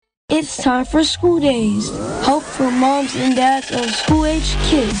It's time for School Days. Help for moms and dads of school-aged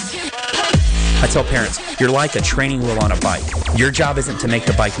kids. I tell parents, you're like a training wheel on a bike. Your job isn't to make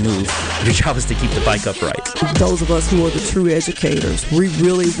the bike move. Your job is to keep the bike upright. Those of us who are the true educators, we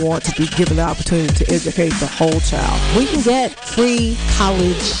really want to be given the opportunity to educate the whole child. We can get free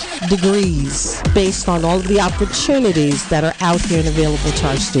college degrees based on all of the opportunities that are out here and available to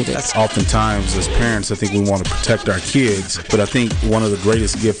our students. Oftentimes, as parents, I think we want to protect our kids, but I think one of the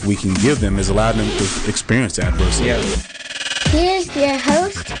greatest gifts we can give them is allow them to experience adversity. Yeah. Here's your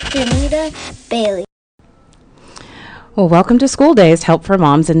host, Danita Bailey. Well, welcome to School Days, Help for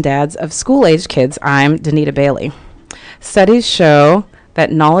Moms and Dads of School-Aged Kids. I'm Danita Bailey. Studies show that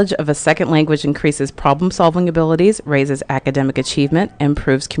knowledge of a second language increases problem-solving abilities, raises academic achievement,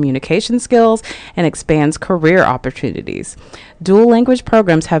 improves communication skills, and expands career opportunities. Dual language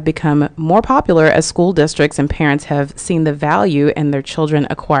programs have become more popular as school districts and parents have seen the value in their children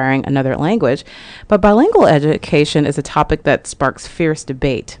acquiring another language, but bilingual education is a topic that sparks fierce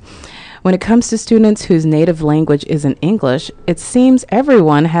debate. When it comes to students whose native language isn't English, it seems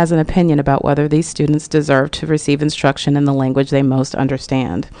everyone has an opinion about whether these students deserve to receive instruction in the language they most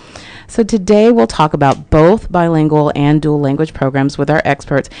understand. So today we'll talk about both bilingual and dual language programs with our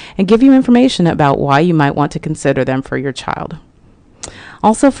experts and give you information about why you might want to consider them for your child.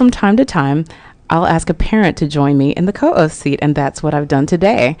 Also, from time to time, I'll ask a parent to join me in the co-host seat, and that's what I've done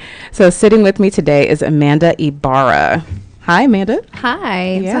today. So sitting with me today is Amanda Ibarra. Hi, Amanda.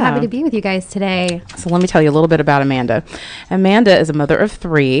 Hi. I'm so happy to be with you guys today. So let me tell you a little bit about Amanda. Amanda is a mother of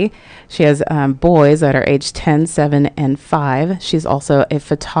 3. She has boys that are aged 10, 7, and 5. She's also a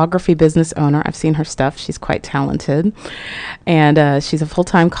photography business owner. I've seen her stuff. She's quite talented. And she's a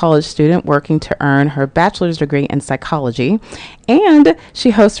full-time college student working to earn her bachelor's degree in psychology. And she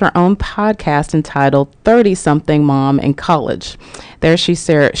hosts her own podcast entitled 30-Something Mom in College. There she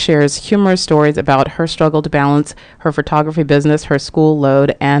shares humorous stories about her struggle to balance her photography business, her school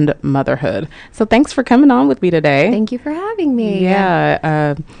load, and motherhood. So thanks for coming on with me today. Thank you for having me.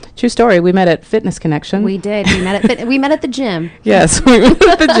 Yeah. True story. We met at Fitness Connection. We did. We met at the gym. Yes, we met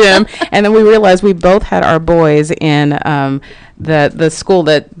at the gym. And then we realized we both had our boys in the school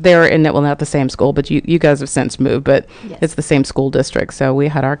that they're in. Well, not the same school, but you guys have since moved, but yes. It's the same school district. So we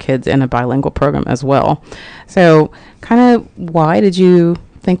had our kids in a bilingual program as well. So kind of why did you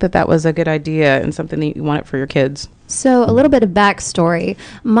think that was a good idea and something that you wanted for your kids? So a little bit of backstory.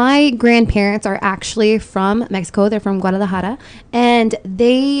 My grandparents are actually from Mexico. They're from Guadalajara, and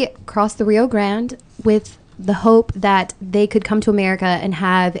they crossed the Rio Grande with the hope that they could come to America and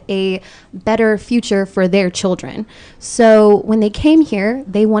have a better future for their children. So when they came here,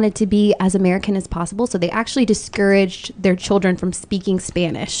 they wanted to be as American as possible. So they actually discouraged their children from speaking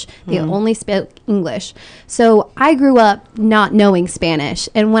Spanish. They only spoke English. So I grew up not knowing Spanish.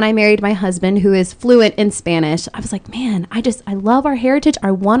 And when I married my husband, who is fluent in Spanish, I was like, man, I love our heritage. I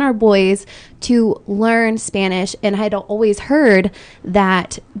want our boys to learn Spanish. And I had always heard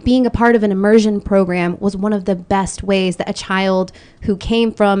that being a part of an immersion program was one of the best ways that a child who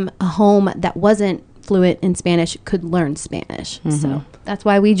came from a home that wasn't fluent in Spanish could learn Spanish. So that's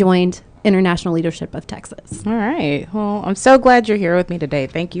why we joined International Leadership of Texas. All right. Well, I'm so glad you're here with me today.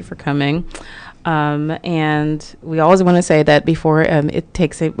 Thank you for coming. And we always want to say that before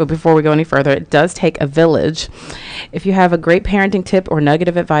we go any further, it does take a village. If you have a great parenting tip or nugget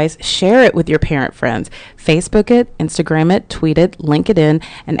of advice, share it with your parent friends. Facebook it, Instagram it, tweet it, link it in,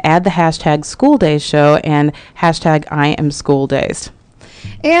 and add the hashtag School Days Show and hashtag I Am School Days.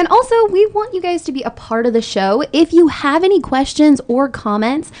 And also, we want you guys to be a part of the show. If you have any questions or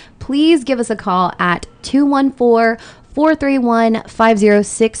comments, please give us a call at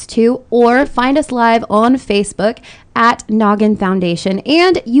 214-431-5062 or find us live on Facebook at Noggin Foundation,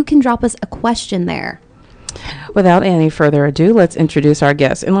 and you can drop us a question there. Without any further ado, let's introduce our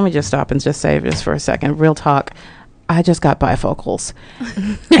guest. And let me just stop and just say this for a second. Real talk. I just got bifocals.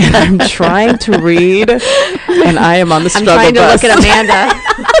 And I'm trying to read, and I am on the struggle bus. I'm trying to look at Amanda.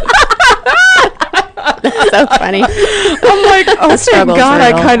 That's so funny. I'm like, oh, thank God,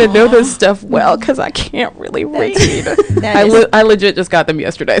 I kind of know this stuff well because I can't really read. I legit just got them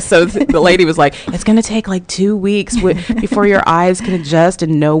yesterday. So the lady was like, it's going to take like 2 weeks before your eyes can adjust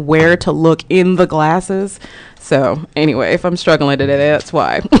and know where to look in the glasses. So anyway, if I'm struggling today, that's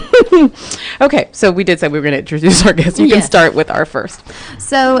why. Okay, so we did say we were going to introduce our guests. You can Yes. start with our first.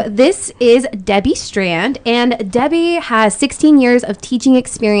 So this is Debbie Strand, and Debbie has 16 years of teaching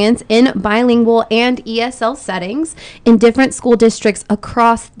experience in bilingual and ESL settings in different school districts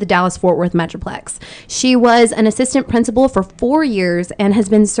across the Dallas-Fort Worth Metroplex. She was an assistant principal for 4 years and has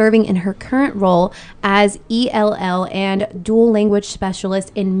been serving in her current role as ELL and dual language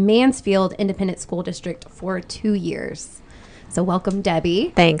specialist in Mansfield Independent School District for 2 years. So welcome,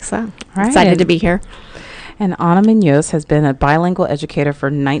 Debbie. Thanks. right. Excited to be here. And Ana Munoz has been a bilingual educator for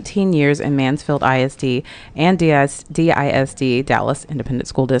 19 years in Mansfield ISD and DISD, Dallas Independent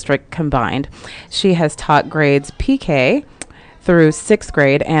School District combined. She has taught grades PK through 6th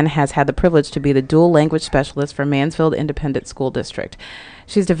grade and has had the privilege to be the dual language specialist for Mansfield Independent School District.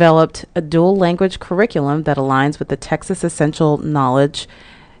 She's developed a dual language curriculum that aligns with the Texas Essential Knowledge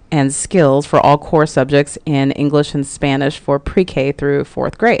and skills for all core subjects in English and Spanish for pre-K through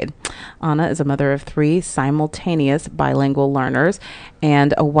 4th grade. Ana is a mother of 3 simultaneous bilingual learners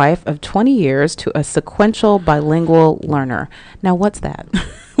and a wife of 20 years to a sequential bilingual learner. Now, what's that?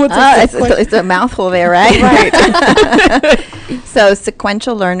 What's It's a mouthful there, right? Right. So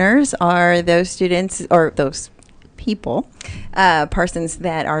sequential learners are those students or those people, persons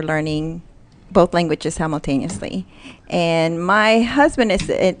that are learning both languages simultaneously. And my husband is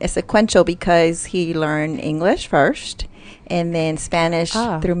a sequential because he learned English first and then Spanish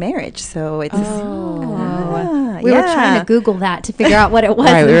through marriage. So it's We were trying to Google that to figure out what it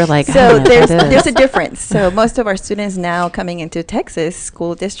was. Right, we were like, I so don't know what that there's a is. difference. So most of our students now coming into Texas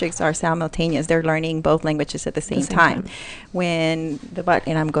school districts are simultaneous. They're learning both languages at the same time. And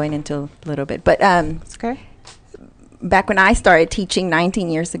I'm going into a little bit, but Okay. back when I started teaching 19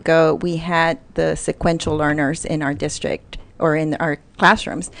 years ago, we had the sequential learners in our district or in our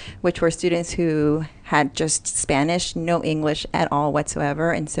classrooms, which were students who had just Spanish, no English at all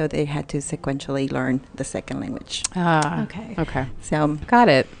whatsoever, and so they had to sequentially learn the second language. Okay. Okay. So Got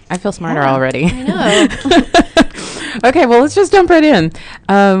it. I feel smarter Yeah. already. I know. Okay, well, let's just jump right in.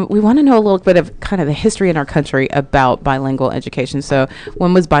 We want to know a little bit of kind of the history in our country about bilingual education. So,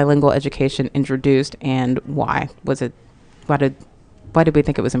 when was bilingual education introduced, and why was it? Why did we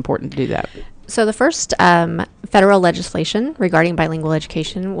think it was important to do that? So the first federal legislation regarding bilingual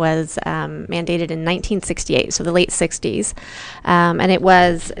education was mandated in 1968, so the late 60s, and it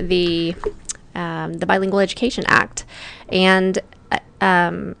was the Bilingual Education Act, and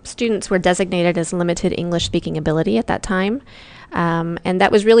students were designated as limited English-speaking ability at that time. And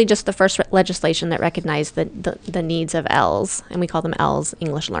that was really just the first legislation that recognized the needs of ELLs, and we call them ELLs,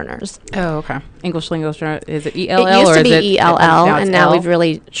 English learners. Oh, okay. English language, is it ELL It used or to is be it ELL, it's and now L? we've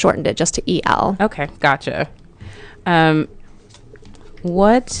really shortened it just to EL. Okay, gotcha.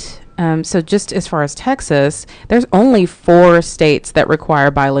 So just as far as Texas, there's only 4 states that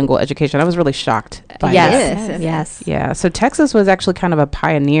require bilingual education. I was really shocked by that. Yes. Yeah, so Texas was actually kind of a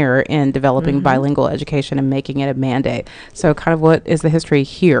pioneer in developing bilingual education and making it a mandate. So kind of what is the history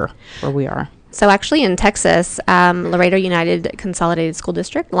here where we are? So actually in Texas, Laredo United Consolidated School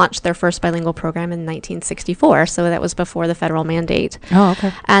District launched their first bilingual program in 1964. So that was before the federal mandate. Oh,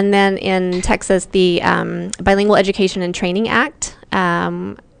 okay. And then in Texas, the Bilingual Education and Training Act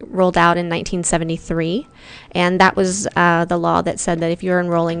rolled out in 1973. And that was the law that said that if you're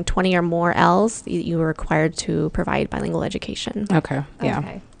enrolling 20 or more ELLs, you were required to provide bilingual education. Okay, yeah.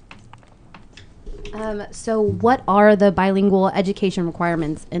 Okay. So what are the bilingual education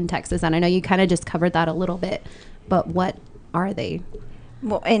requirements in Texas? And I know you kind of just covered that a little bit, but what are they?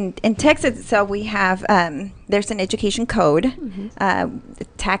 Well, in Texas, so we have, there's an education code.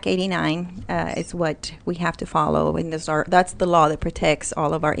 TAC 89 is what we have to follow. And that's the law that protects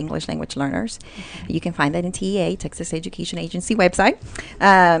all of our English language learners. You can find that in TEA, Texas Education Agency website.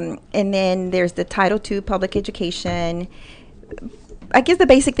 And then there's the Title II Public Education. I guess the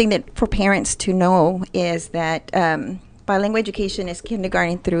basic thing that for parents to know is that bilingual education is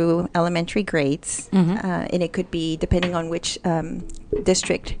kindergarten through elementary grades, and it could be depending on which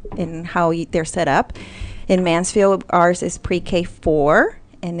district and how they're set up. In Mansfield, ours is pre-K 4,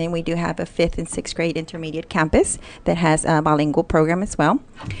 and then we do have a 5th and 6th grade intermediate campus that has a bilingual program as well.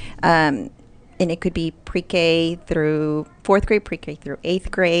 And it could be pre-K through 4th grade, pre-K through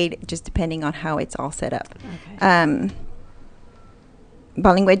 8th grade, just depending on how it's all set up. Okay.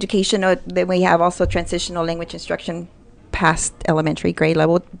 Bilingual education, then we have also transitional language instruction past elementary grade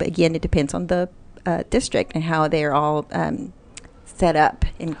level. But again, it depends on the district and how they're all set up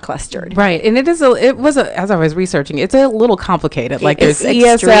and clustered. Right, and as I was researching, it's a little complicated. Like there's It's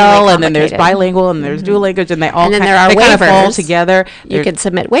ESL, extremely and then there's complicated. bilingual, and there's dual language, and they all And then ki- there are they kind of fall waivers. together. You can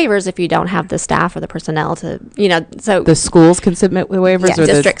submit waivers if you don't have the staff or the personnel to, so The schools can submit waivers, yeah, or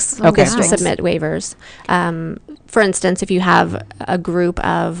districts The, okay, can submit waivers. For instance, if you have a group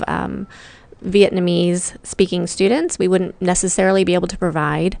of Vietnamese speaking students, we wouldn't necessarily be able to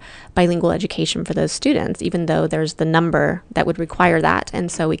provide bilingual education for those students, even though there's the number that would require that.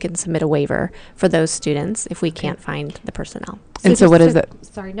 And so we can submit a waiver for those students if we can't find the personnel. And so just what is it?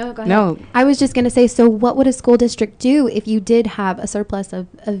 Sorry, no, go ahead. No. I was just going to say, so what would a school district do if you did have a surplus of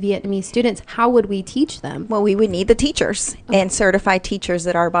Vietnamese students? How would we teach them? Well, we would need the teachers and certified teachers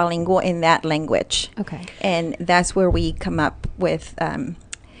that are bilingual in that language. Okay. And that's where we come up with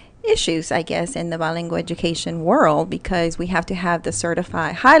issues, I guess, in the bilingual education world, because we have to have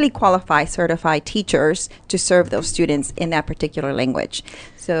the highly qualified certified teachers to serve those students in that particular language.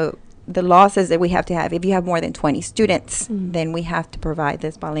 So the law says that we have to have, if you have more than 20 students, then we have to provide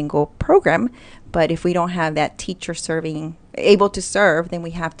this bilingual program. But if we don't have that teacher able to serve, then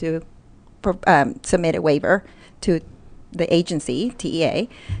we have to submit a waiver to the agency, TEA,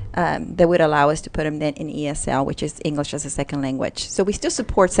 that would allow us to put them then in ESL, which is English as a second language. So we still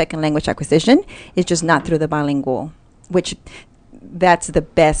support second language acquisition. It's just not through the bilingual, which that's the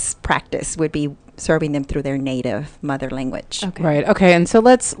best practice, would be serving them through their native mother language. Okay. Right. Okay. And so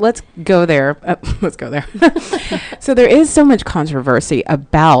let's go there. Let's go there. So there is so much controversy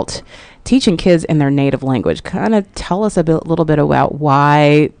about teaching kids in their native language. Kind of tell us a little bit about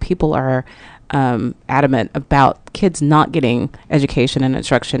why people are adamant about kids not getting education and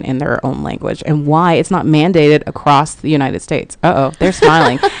instruction in their own language, and why it's not mandated across the United States. They're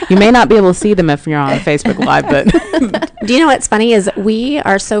smiling. You may not be able to see them if you're on Facebook Live, but Do you know what's funny is we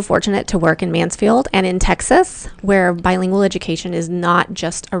are so fortunate to work in Mansfield and in Texas, where bilingual education is not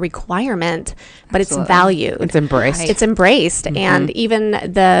just a requirement, but it's valued. it's embraced. It's embraced. And even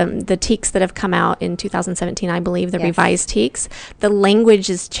the TEKS that have come out in 2017, I believe, the revised TEKS, the language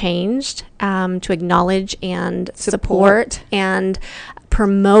is changed to acknowledge and support and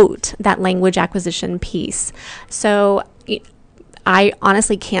promote that language acquisition piece. So I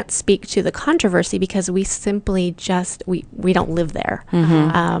honestly can't speak to the controversy because we simply we don't live there.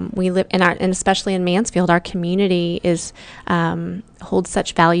 We live and especially in Mansfield, our community holds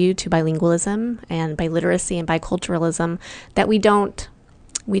such value to bilingualism and biliteracy and biculturalism that we don't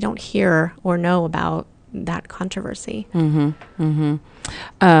hear or know about that controversy. I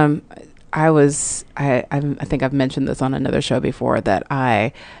think I've mentioned this on another show before, that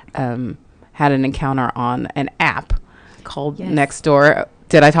I had an encounter on an app called Nextdoor.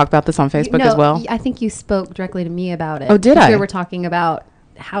 Did I talk about this on Facebook as well? I think you spoke directly to me about it. Oh, did I? We were talking about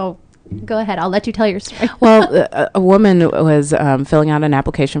how. Go ahead. I'll let you tell your story. Well, a woman was filling out an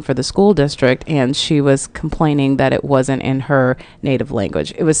application for the school district, and she was complaining that it wasn't in her native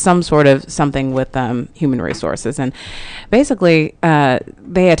language. It was something with human resources, and basically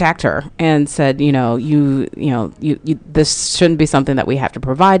they attacked her and said, you this shouldn't be something that we have to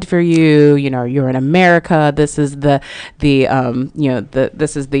provide for you. You're in America. This is this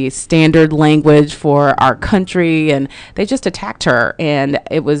is the standard language for our country, and they just attacked her, and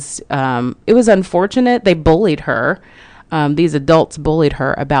it was unfortunate. They bullied her. These adults bullied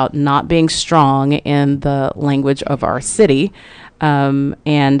her about not being strong in the language of our city.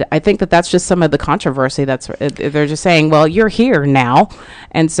 And I think that's just some of the controversy. They're just saying, well, you're here now,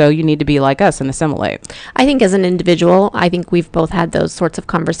 and so you need to be like us and assimilate. I think as an individual, I think we've both had those sorts of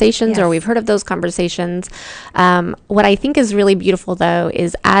conversations, or we've heard of those conversations. What I think is really beautiful, though,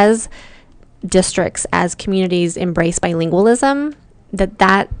 is as districts, as communities embrace bilingualism,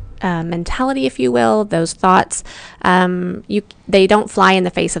 that mentality, if you will, those thoughts, they don't fly in the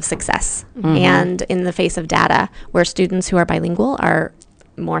face of success and in the face of data, where students who are bilingual are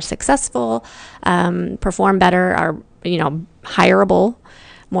more successful, perform better, are hireable.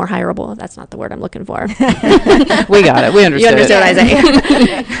 More hireable. That's not the word I'm looking for. We got it. We understood. You understood what I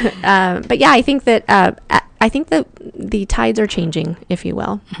say. But yeah, I think that the tides are changing, if you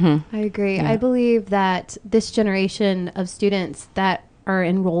will. I agree. Yeah. I believe that this generation of students that are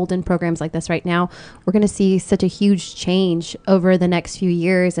enrolled in programs like this right now, we're going to see such a huge change over the next few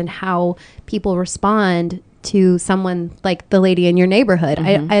years in how people respond to someone like the lady in your neighborhood.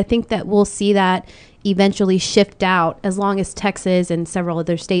 I think that we'll see that eventually shift out as long as Texas and several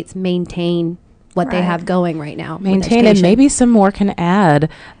other states maintain what they have going right now. Maintain, and maybe some more can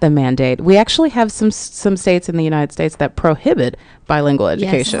add the mandate. We actually have some states in the United States that prohibit bilingual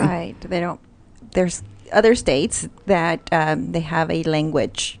education. Yes, right. They don't. There's other states that they have a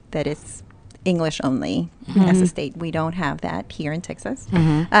language that is English only as a state. We don't have that here in Texas.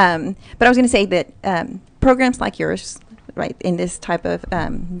 Mm-hmm. But I was going to say that programs like yours, right, in this type of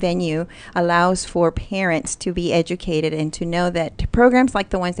venue allows for parents to be educated and to know that programs like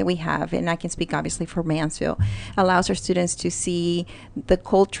the ones that we have, and I can speak obviously for Mansfield, allows our students to see the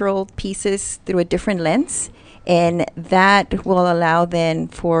cultural pieces through a different lens. And that will allow then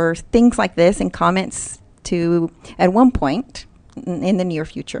for things like this and comments to, at one point in the near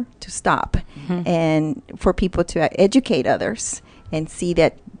future, to stop, and for people to educate others and see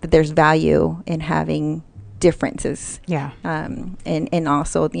that there's value in having differences. Yeah. And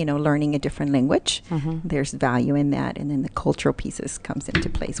also, learning a different language. There's value in that. And then the cultural pieces comes into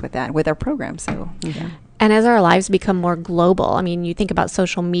place with that, with our program. So, yeah. And as our lives become more global, I mean, you think about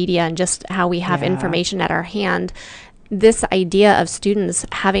social media and just how we have information at our hand. This idea of students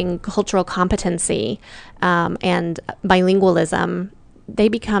having cultural competency and bilingualism, they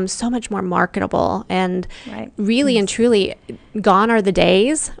become so much more marketable. And really and truly, gone are the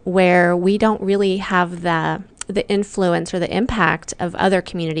days where we don't really have the influence or the impact of other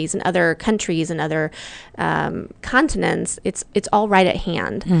communities and other countries and other continents. It's all right at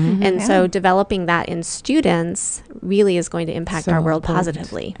hand. And so developing that in students really is going to impact our world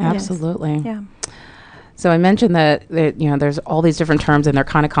positively. Absolutely. Yeah. So I mentioned that there's all these different terms and they're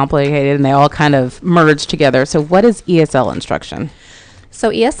kind of complicated and they all kind of merge together. So what is ESL instruction? So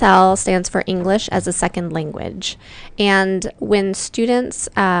ESL stands for English as a Second Language. And when students...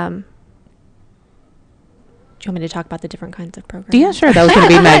 do you want me to talk about the different kinds of programs? Yeah, sure. That was going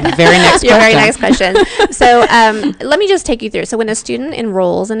to be my very next question. Your very next question. So let me just take you through. So when a student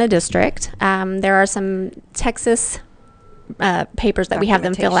enrolls in a district, there are some Texas papers that we have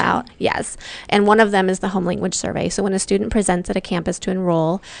them fill out. Yes. And one of them is the home language survey. So when a student presents at a campus to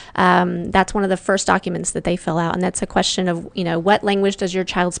enroll, that's one of the first documents that they fill out. And that's a question of, what language does your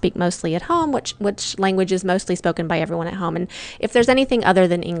child speak mostly at home? Which language is mostly spoken by everyone at home? And if there's anything other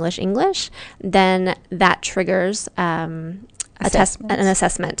than English, then that triggers an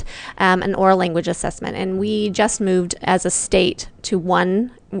assessment, an oral language assessment. And we just moved as a state to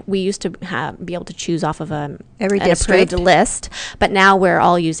one. We used to be able to choose off of an approved list, but now we're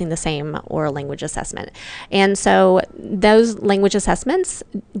all using the same oral language assessment. And so those language assessments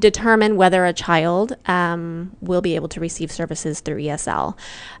determine whether a child will be able to receive services through ESL.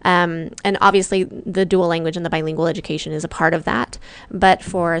 And obviously the dual language and the bilingual education is a part of that. But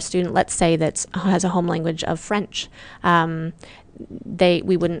for a student, let's say that has a home language of French, we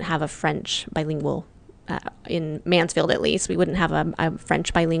wouldn't have a French bilingual in Mansfield, at least. We wouldn't have a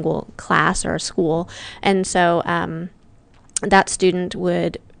French bilingual class or a school. And so that student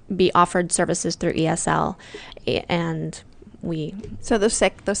would be offered services through ESL. And So those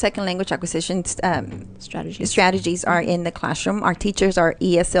second language acquisition strategies are in the classroom. Our teachers are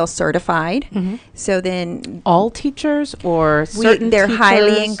ESL certified. So then... All teachers or certain they're teachers?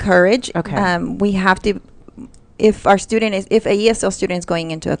 highly encouraged. Okay. We have to... If a ESL student is going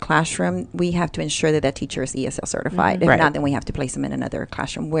into a classroom, we have to ensure that teacher is ESL certified. If not, then we have to place them in another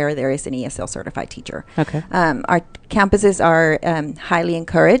classroom where there is an ESL certified teacher. Okay. Our campuses are highly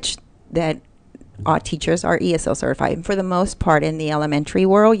encouraged that our teachers are ESL certified. And for the most part, in the elementary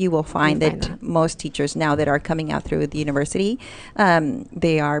world, you will find that most teachers now that are coming out through the university,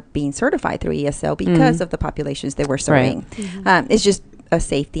 they are being certified through ESL because of the populations that we're serving. It's just a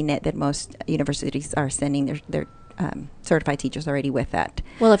safety net that most universities are sending their certified teachers already with that.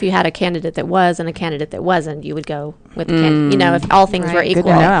 Well, if you had a candidate that was and a candidate that wasn't, you would go with the candidate. If all things were equal. Good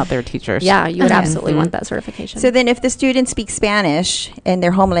to know out there, teachers. Yeah, you would absolutely want that certification. So then if the student speaks Spanish in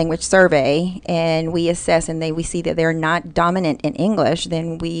their home language survey and we assess and we see that they're not dominant in English,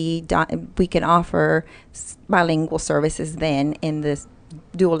 then we can offer bilingual services then in the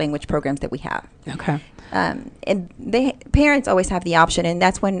dual language programs that we have. Okay. And parents always have the option, and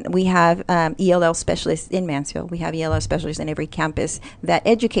that's when we have ELL specialists in Mansfield. We have ELL specialists in every campus that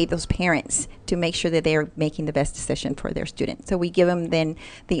educate those parents to make sure that they're making the best decision for their student. So we give them then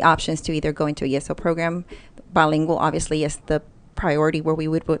the options to either go into an ESL program. Bilingual obviously is the priority where we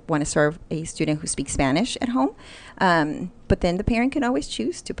would want to serve a student who speaks Spanish at home. But then the parent can always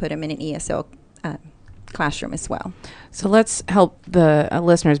choose to put them in an ESL classroom as well. So let's help the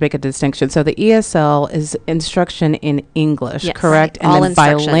listeners make a distinction. So the ESL is instruction in English, correct? And all then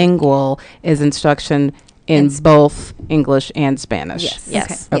bilingual is instruction in both English and Spanish.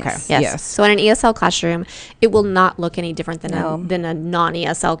 Yes. Okay. Yes. So in an ESL classroom, it will not look any different than a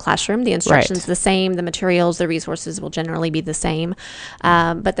non-ESL classroom. The instruction's the same. The materials, the resources will generally be the same.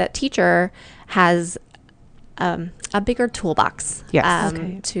 But that teacher has a bigger toolbox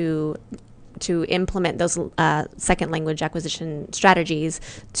to implement those second language acquisition strategies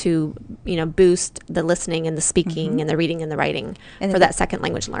to, boost the listening and the speaking and the reading and the writing for that second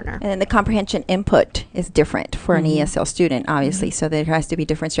language learner. And then the comprehension input is different for an ESL student, obviously. So there has to be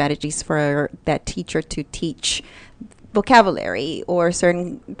different strategies for that teacher to teach vocabulary or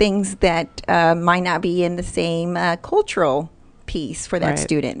certain things that might not be in the same cultural piece for that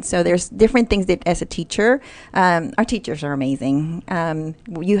student. So there's different things that as a teacher, our teachers are amazing.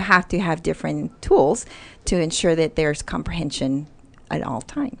 You have to have different tools to ensure that there's comprehension at all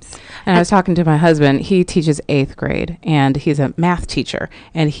times. And I was talking to my husband. He teaches 8th grade, and he's a math teacher.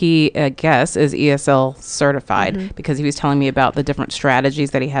 And he, I guess, is ESL certified because he was telling me about the different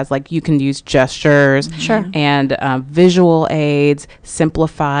strategies that he has. Like you can use gestures and visual aids,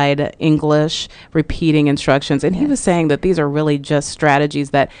 simplified English, repeating instructions. And he was saying that these are really just strategies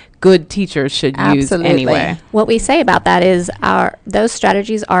that good teachers should use anyway. What we say about that is those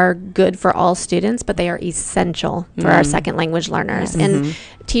strategies are good for all students, but they are essential for our second language learners. And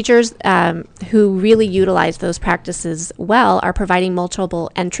teachers who really utilize those practices well are providing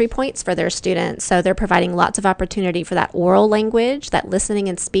multiple entry points for their students. So they're providing lots of opportunity for that oral language, that listening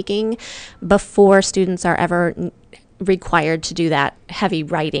and speaking, before students are ever required to do that heavy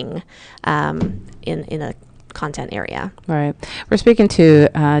writing in a content area. Right. We're speaking to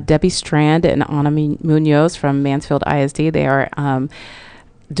Debbie Strand and Ana Munoz from Mansfield ISD. They are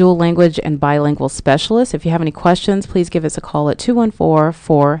dual language and bilingual specialists. If you have any questions, please give us a call at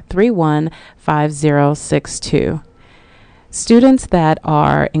 214-431-5062. Students that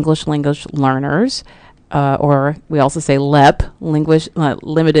are English language learners, or we also say LEP,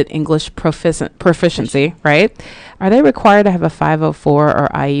 limited English proficiency, right? Are they required to have a 504 or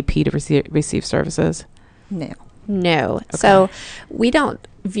IEP to receive services? No. Okay. So we don't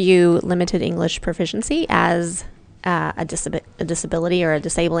view limited English proficiency as a disability or a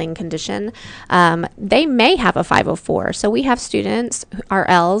disabling condition. They may have a 504. So we have students, our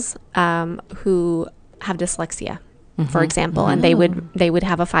Ls, who have dyslexia, for example, and they would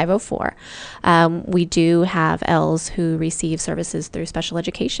have a 504. We do have Ls who receive services through special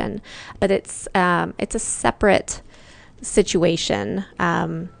education, but it's a separate situation.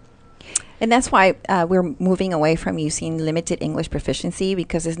 And that's why we're moving away from using limited English proficiency,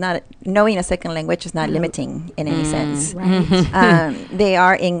 because it's not knowing a second language is not limiting in any sense. Right. They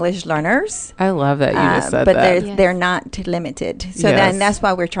are English learners. I love that you just said but that. But they're not limited. So then that's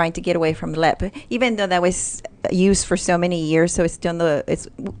why we're trying to get away from LEP, even though that was used for so many years. So it's still in the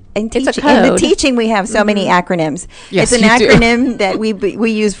in the teaching we have so many acronyms. Yes, it's an acronym that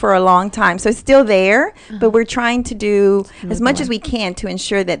we use for a long time. So it's still there, but we're trying to do as much as we can to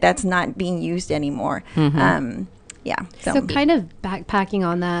ensure that that's not being used anymore. So kind of backpacking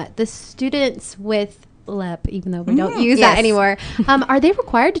on that, the students with LEP, even though we don't use that anymore, are they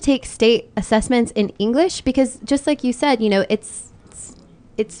required to take state assessments in English? Because just like you said, it's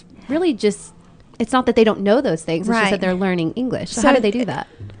really just, it's not that they don't know those things, it's just that they're learning English. So how do they do that?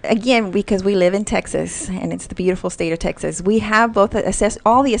 Again, because we live in Texas, and it's the beautiful state of Texas, we have both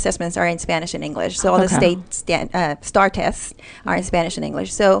all the assessments are in Spanish and English. So all the state STAR tests are in Spanish and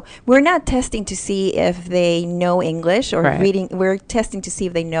English. So we're not testing to see if they know English or reading. We're testing to see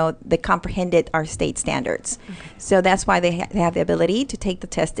if they comprehended our state standards. So that's why they have the ability to take the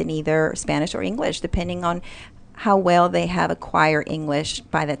test in either Spanish or English, depending on how well they have acquired English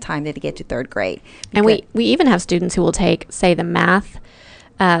by the time that they get to 3rd grade. And we even have students who will take, say, the math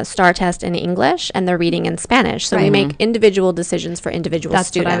STAR test in English and the reading in Spanish. So we make individual decisions for individual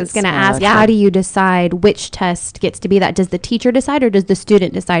students. That's what I was going to ask. How do you decide which test gets to be that? Does the teacher decide, or does the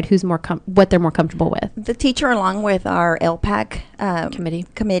student decide who's what they're more comfortable with? The teacher, along with our LPAC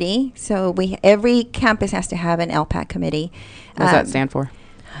committee. So every campus has to have an LPAC committee. What does that stand for?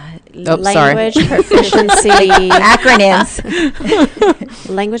 Language proficiency acronyms.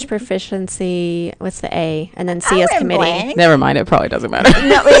 Language proficiency. What's the A? And then CS committee. Blank. Never mind. It probably doesn't matter.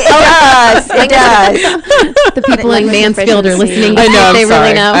 No, it does. It does. The people in Mansfield are listening. I know. They sorry.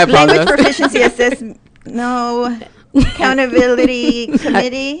 really know. I Language proficiency assessment. No. Accountability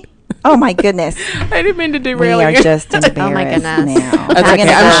committee. Oh my goodness! I didn't mean to derail you. We are just embarrassed oh my goodness! Now. That's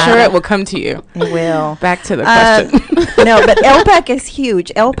okay. I'm sure it will come to you. It will. Back to the question. No, but LPAC is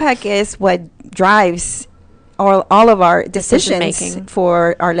huge. LPAC is what drives all of our decisions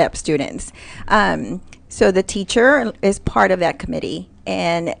for our LEP students. So the teacher is part of that committee,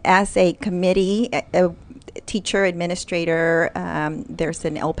 and as a committee, a teacher, administrator, there's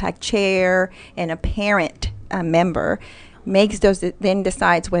an LPAC chair and a parent member. Makes those, then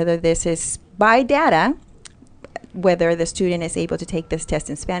decides whether this is by data whether the student is able to take this test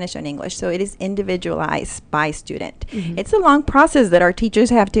in Spanish or in English. So it is individualized by student. It's a long process that our teachers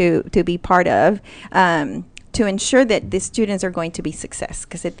have to be part of, to ensure that the students are going to be success.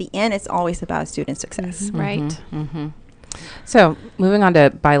 Because at the end, it's always about student success. Right. So moving on to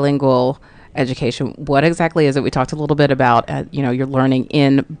bilingual education, what exactly is it? We talked a little bit about, you're learning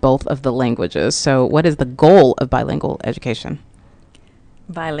in both of the languages. So what is the goal of bilingual education?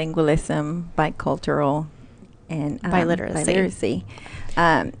 Bilingualism, bicultural, and biliteracy.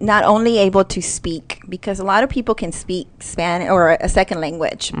 Not only able to speak, because a lot of people can speak Spanish or a second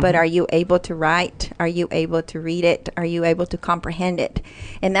language, but are you able to write? Are you able to read it? Are you able to comprehend it?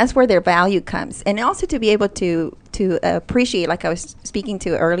 And that's where their value comes. And also to be able to appreciate, like I was speaking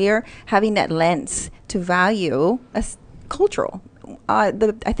to earlier, having that lens to value as cultural. I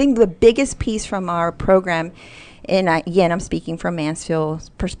think the biggest piece from our program, and again, I'm speaking from Mansfield's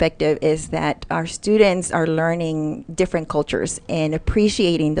perspective, is that our students are learning different cultures and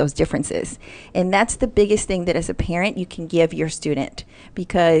appreciating those differences. And that's the biggest thing that as a parent you can give your student.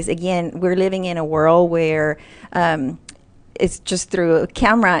 Because again, we're living in a world where it's just through a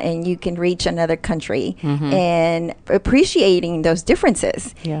camera and you can reach another country, and appreciating those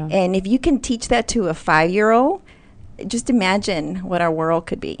differences. Yeah. And if you can teach that to a 5-year-old, just imagine what our world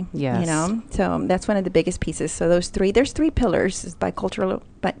could be. Yes. So that's one of the biggest pieces. So there's three pillars: is bicultural,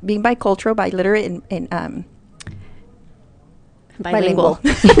 being bicultural, biliterate, and bilingual.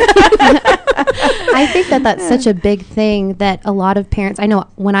 I think that's such a big thing that a lot of parents, I know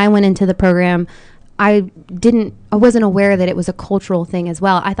when I went into the program, I wasn't aware that it was a cultural thing as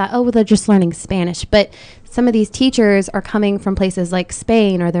well. I thought, well, they're just learning Spanish. But some of these teachers are coming from places like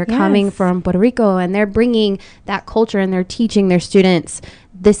Spain, or they're coming from Puerto Rico, and they're bringing that culture and they're teaching their students,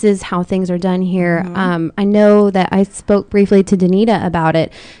 this is how things are done here. I know that I spoke briefly to Danita about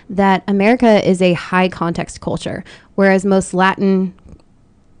it, that America is a high context culture, whereas most Latin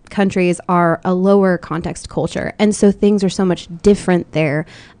countries are a lower context culture. And so things are so much different there.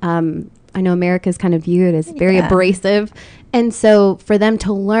 I know America is kind of viewed as very abrasive. And so for them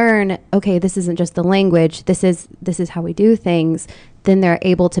to learn, okay, this isn't just the language, this is how we do things, then they're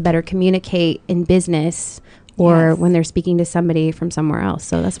able to better communicate in business or when they're speaking to somebody from somewhere else.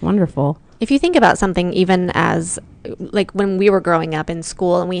 So that's wonderful. If you think about something, even as like when we were growing up in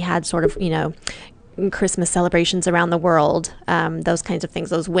school and we had sort of, Christmas celebrations around the world, those kinds of things,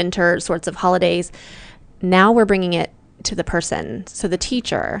 those winter sorts of holidays, now we're bringing it to the person. So the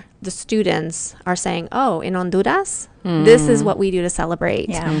teacher, the students are saying, oh, in Honduras, this is what we do to celebrate.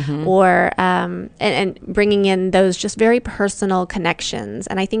 Or and bringing in those just very personal connections.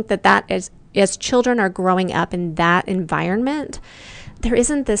 And I think that is, as children are growing up in that environment, there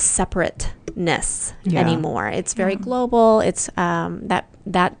isn't this separateness anymore. It's very global. It's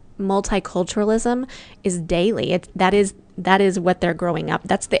that multiculturalism is daily. That is what they're growing up.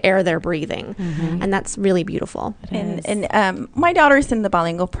 That's the air they're breathing. And that's really beautiful. And my daughter's in the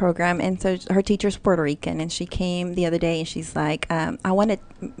bilingual program, and so her teacher's Puerto Rican, and she came the other day and she's like, I want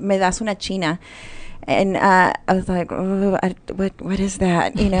me das una china. And I was like, oh, what is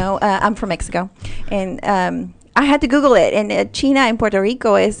that? I'm from Mexico. And I had to Google it. And china in Puerto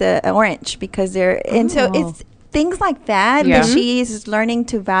Rico is orange, because they're, and so it's things like that that she is learning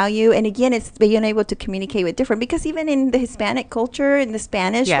to value. And again, it's being able to communicate with different, because even in the Hispanic culture and the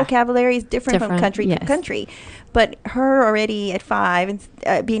Spanish vocabulary is different from country to country. But her already at 5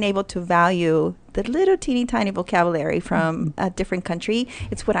 and being able to value the little teeny tiny vocabulary from a different country,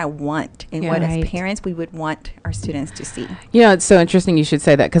 it's what I want, and what as parents we would want our students to see. It's so interesting you should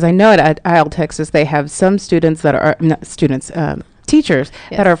say that, because I know at IEL Texas they have some students that are not students, teachers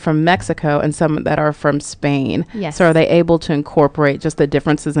that are from Mexico and some that are from Spain. So are they able to incorporate just the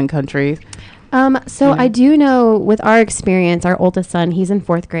differences in countries? So I do know with our experience, our oldest son, he's in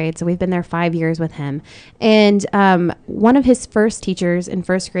 4th grade. So we've been there 5 years with him. And one of his first teachers in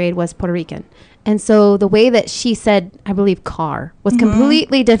 1st grade was Puerto Rican. And so the way that she said, I believe, car was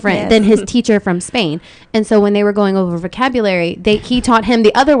completely different than his teacher from Spain. And so when they were going over vocabulary, he taught him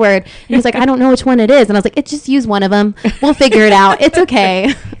the other word. And he was like, I don't know which one it is. And I was like, just use one of them. We'll figure it out. It's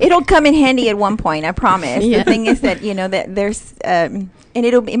okay. It'll come in handy at one point, I promise. The thing is that, that there's... and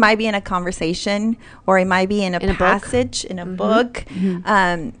it might be in a conversation, or it might be in a passage, in a book,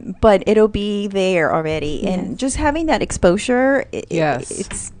 but it'll be there already. And just having that exposure,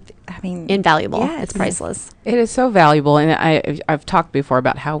 it's... invaluable. It's priceless. It is so valuable. And I've talked before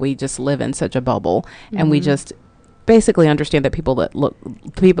about how we just live in such a bubble, and we just basically understand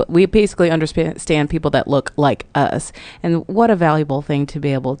that we basically understand people that look like us, and what a valuable thing to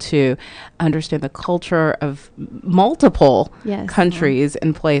be able to understand the culture of multiple countries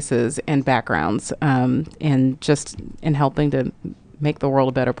and places and backgrounds, and just in helping to make the world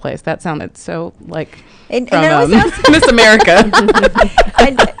a better place. That sounded so like Miss America.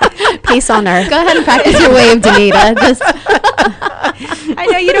 Peace on earth. Go ahead and practice your wave, Danita. Just I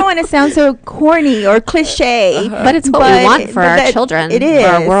know you don't want to sound so corny or cliche, but it's what we want for our children, it is. For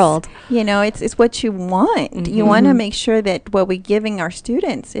our world. You know, it's what you want. Mm-hmm. You want to make sure that what we're giving our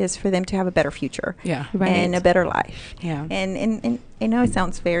students is for them to have a better future, and a better life. Yeah. And I know it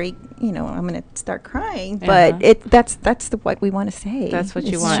sounds very, I'm going to start crying, but that's what we want to say. That's what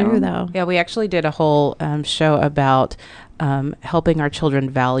you it's want. true, though. Yeah, we actually did a whole show about helping our children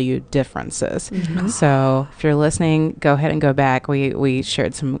value differences. Mm-hmm. So if you're listening, go ahead and go back. We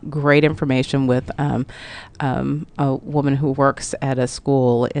shared some great information with a woman who works at a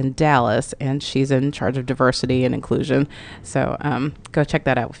school in Dallas, and she's in charge of diversity and inclusion. So go check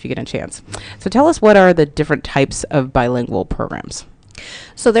that out if you get a chance. So tell us, what are the different types of bilingual programs?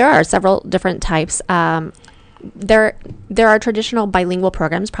 So there are several different types. There are traditional bilingual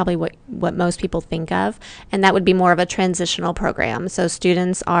programs, probably what most people think of, and that would be more of a transitional program. So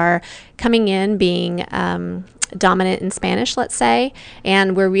students are coming in being dominant in Spanish, let's say,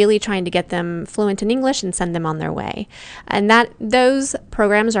 and we're really trying to get them fluent in English and send them on their way. And those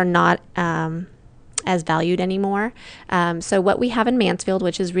programs are not as valued anymore. So what we have in Mansfield,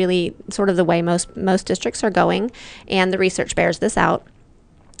 which is really sort of the way most districts are going, and the research bears this out,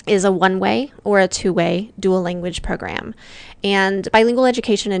 is a one-way or a two-way dual language program. And bilingual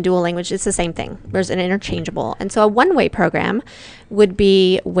education and dual language is the same thing. There's an interchangeable. And so a one-way program would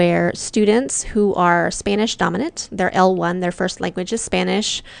be where students who are Spanish dominant, their L1, their first language is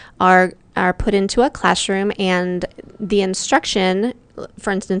Spanish, are put into a classroom, and the instruction, for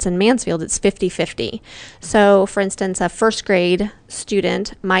instance, in Mansfield, it's 50-50. So, for instance, a first grade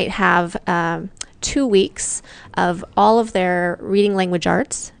student might have 2 weeks of all of their reading language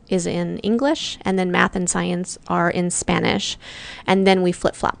arts is in English, and then math and science are in Spanish, and then we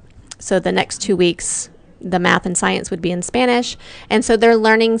flip-flop. So the next 2 weeks, the math and science would be in Spanish, and so they're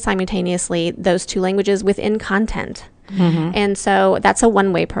learning simultaneously those two languages within content. Mm-hmm. And so that's a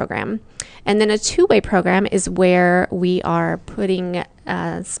one-way program. And then a two-way program is where we are putting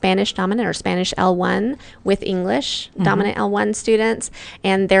Spanish dominant or Spanish L1 with English dominant L1 students,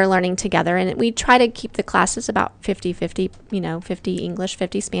 and they're learning together. And we try to keep the classes about 50-50, 50 English,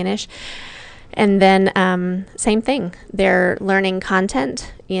 50 Spanish. And then same thing. They're learning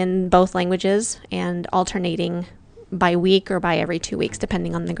content in both languages and alternating by week or by every 2 weeks,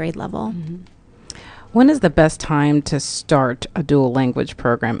 depending on the grade level. Mm-hmm. When is the best time to start a dual language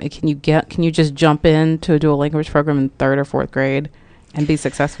program? Can you just jump into a dual language program in third or fourth grade and be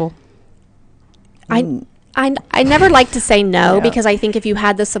successful? I never like to say no, because I think if you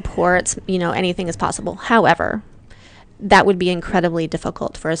had the supports, anything is possible. However, that would be incredibly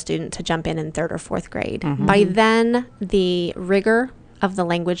difficult for a student to jump in third or fourth grade. Mm-hmm. By then, the rigor of the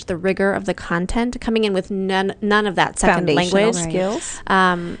language, the rigor of the content, coming in with none of that second language skills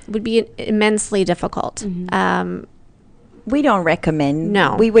would be immensely difficult. Mm-hmm. We don't recommend.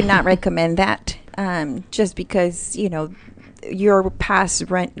 No, we would not recommend that. Just because you're past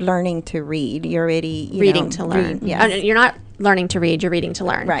learning to read. You're already reading to learn. You're not learning to read. You're reading to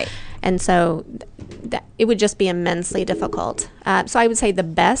learn. Right. And so it would just be immensely difficult. So I would say the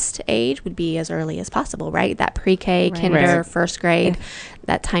best age would be as early as possible, right? That pre-K, kinder, first grade,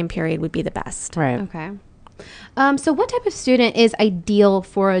 that time period would be the best. Right. Okay. So what type of student is ideal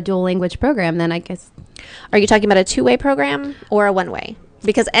for a dual language program then, I guess? Are you talking about a two-way program or a one-way?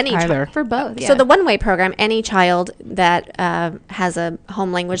 Because for both. Yeah. So the one-way program, any child that has a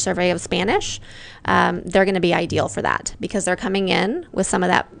home language survey of Spanish, they're going to be ideal for that, because they're coming in with some of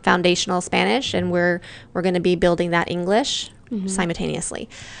that foundational Spanish, and we're going to be building that English simultaneously.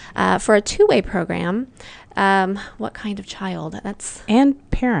 For a two-way program, what kind of child? And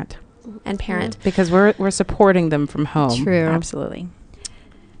parent. Because we're supporting them from home. True. Absolutely.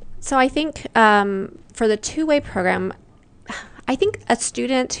 So I think for the two-way program, I think a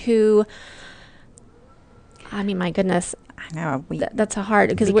student who, my goodness, I know that's a hard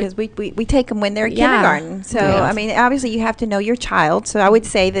because we take them when they're in kindergarten. So obviously you have to know your child. So I would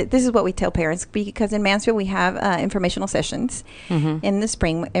say that this is what we tell parents, because in Mansfield we have informational sessions in the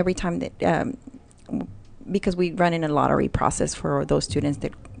spring every time that because we run in a lottery process for those students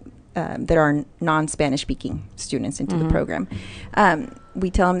that are non-Spanish speaking students into the program. We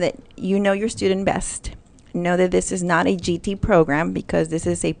tell them that your student best. know that this is not a GT program, because this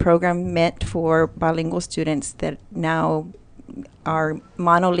is a program meant for bilingual students that now our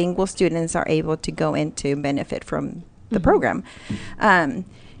monolingual students are able to go into benefit from the program.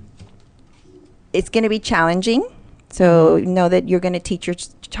 It's going to be challenging. So know that you're going to teach your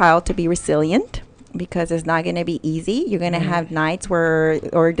child to be resilient, because it's not going to be easy. You're going to have nights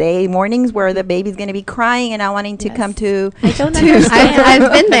mornings where the baby's going to be crying and not wanting to come to. I don't understand.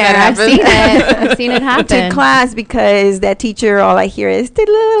 I've been there. I've seen it. I've seen it happen. To class, because that teacher, all I hear is,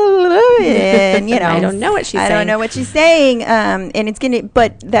 and you know, I don't know what she's saying. I don't know what she's saying. And it's going to,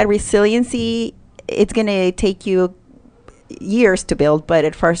 but that resiliency, it's going to take you years to build, but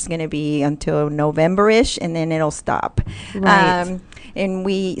at first it's going to be until November-ish, and then it'll stop. Right.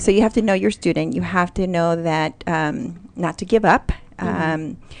 So you have to know your student. You have to know that not to give up.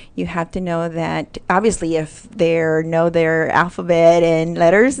 You have to know that obviously if they know their alphabet and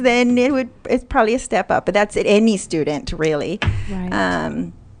letters, then it's probably a step up. But that's at any student, really.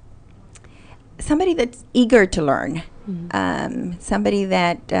 Right. Somebody that's eager to learn. Somebody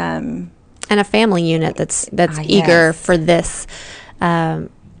that and a family unit that's eager for this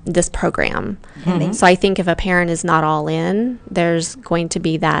this program. So I think if a parent is not all in, there's going to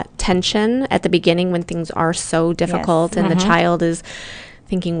be that tension at the beginning when things are so difficult and the child is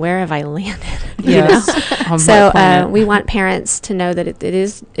thinking, where have I landed? Yes. So we want parents to know that it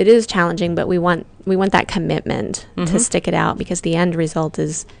is challenging, but we want that commitment to stick it out, because the end result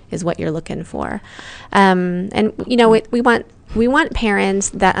is what you're looking for. And you know, we want parents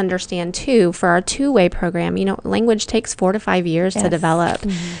that understand too, for our two-way program, you know, language takes 4 to 5 years to develop.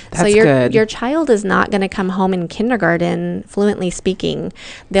 So your child is not going to come home in kindergarten fluently speaking.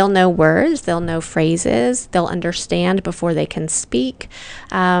 They'll know words, they'll know phrases, they'll understand before they can speak.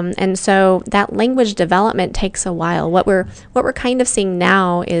 And so that language development takes a while. What we're kind of seeing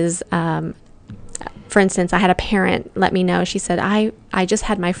now is, for instance, I had a parent let me know, she said, I just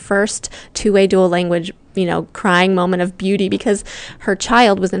had my first two-way dual language, you know, crying moment of beauty, because her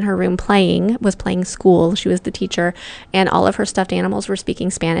child was in her room playing school. She was the teacher, and all of her stuffed animals were speaking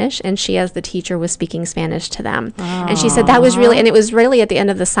Spanish, and she, as the teacher, was speaking Spanish to them. Aww. And she said that was really, and it was really at the end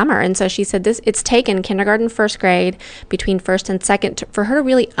of the summer. And so she said it's taken kindergarten, first grade, between first and second, for her to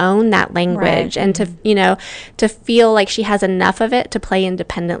really own that language and to, you know, to feel like she has enough of it to play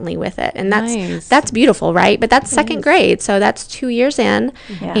independently with it. And that's beautiful, right? But that's second grade. So that's 2 years in,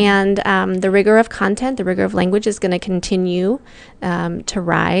 and the rigor of content, the rigor of language is going to continue to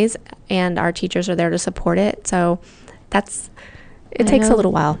rise, and our teachers are there to support it. So it takes a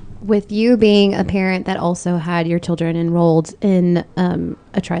little while. With you being a parent that also had your children enrolled in a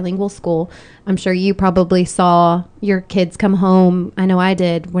trilingual school, I'm sure you probably saw your kids come home. I know I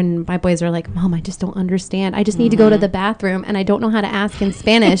did, when my boys are like, Mom, I just don't understand. I just need to go to the bathroom, and I don't know how to ask in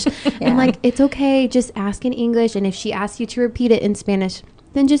Spanish. I'm like, it's okay. Just ask in English. And if she asks you to repeat it in Spanish,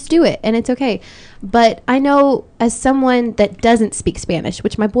 then just do it, and it's okay. But I know, as someone that doesn't speak Spanish,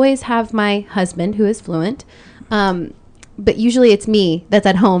 which my boys have my husband who is fluent, but usually it's me that's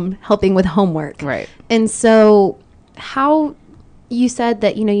at home helping with homework. Right. And so how, you said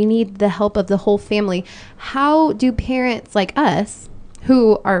that, you know, you need the help of the whole family. How do parents like us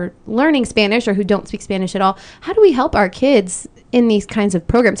who are learning Spanish or who don't speak Spanish at all, how do we help our kids in these kinds of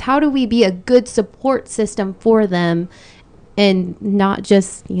programs? How do we be a good support system for them, and not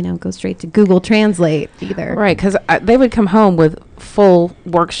just, you know, go straight to Google Translate either? Right, because they would come home with full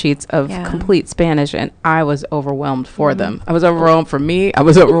worksheets of complete Spanish, and I was overwhelmed for them. I was overwhelmed for me. I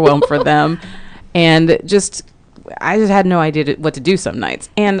was overwhelmed for them. And I just had no idea what to do some nights.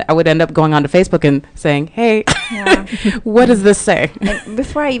 And I would end up going onto Facebook and saying, hey, what does this say? And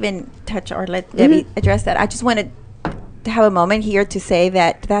before I even touch or let Debbie address that, I just wanted to have a moment here to say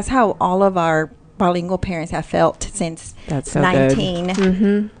that that's how all of our bilingual parents have felt since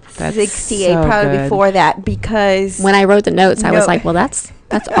 1968, probably before that, because when I wrote the notes, I was like, well, that's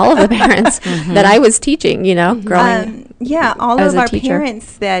all of the parents that I was teaching, you know, growing all as of a our teacher.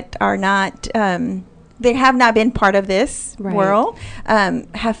 parents that are not they have not been part of this world,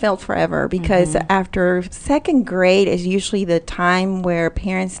 have felt forever, because after second grade is usually the time where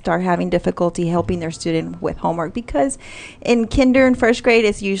parents start having difficulty helping their student with homework, because in kinder and first grade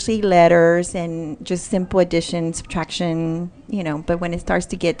it's usually letters and just simple addition, subtraction, you know, but when it starts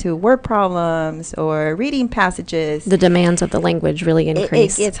to get to word problems or reading passages, the demands of the language really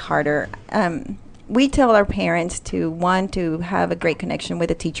increase. It gets harder. We tell our parents to have a great connection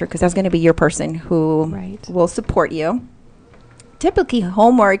with a teacher, because that's going to be your person who will support you. Typically,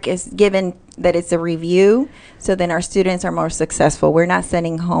 homework is given that it's a review, so then our students are more successful. We're not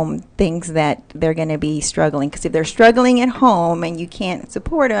sending home things that they're going to be struggling, because if they're struggling at home and you can't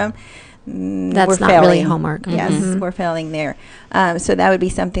support them, That's we're not failing. really homework. Yes, we're failing there. So that would be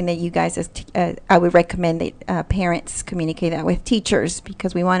something that you guys, I would recommend that parents communicate that with teachers,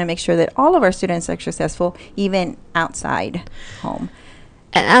 because we want to make sure that all of our students are successful, even outside home.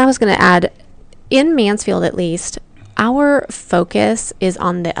 And I was going to add, in Mansfield at least, our focus is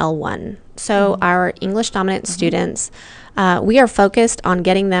on the L1. So our English dominant students, we are focused on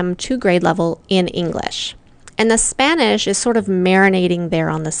getting them to grade level in English. And the Spanish is sort of marinating there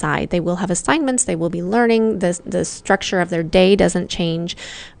on the side. They will have assignments. They will be learning. The structure of their day doesn't change.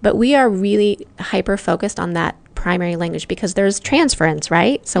 But we are really hyper-focused on that primary language, because there's transference,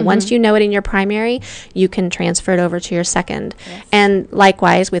 right? So once you know it in your primary, you can transfer it over to your second. Yes. And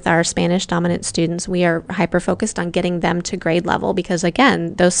likewise, with our Spanish dominant students, we are hyper-focused on getting them to grade level, because,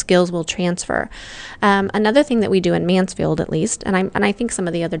 again, those skills will transfer. Another thing that we do in Mansfield, at least, and I think some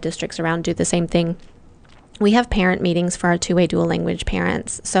of the other districts around do the same thing, we have parent meetings for our two-way dual language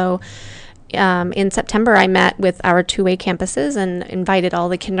parents. So in September, I met with our two-way campuses and invited all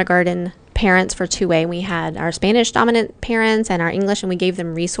the kindergarten parents for two-way. We had our Spanish dominant parents and our English, and we gave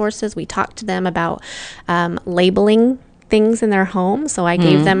them resources. We talked to them about labeling things in their home. So I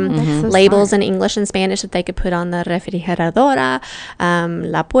gave them labels in English and Spanish that they could put on the refrigeradora,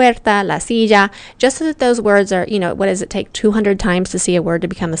 la puerta, la silla, just so that those words are, what does it take 200 times to see a word to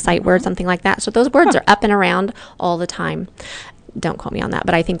become a sight word, something like that. So those words are up and around all the time. Don't quote me on that,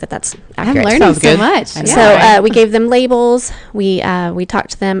 but I think that that's accurate. I'm learning so much. So we gave them labels. We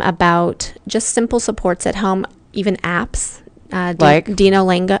talked to them about just simple supports at home, even apps. Like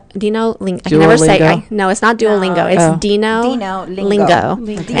Duolingo. I can never say. No, it's not Duolingo. No. It's Duolingo.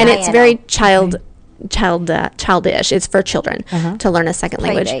 And it's very childish. It's for children to learn a second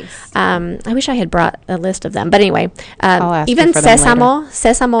language. I wish I had brought a list of them, but anyway, even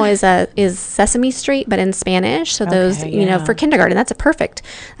Sésamo is Sesame Street, but in Spanish. So those, for kindergarten, that's a perfect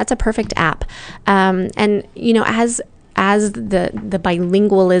app. And as the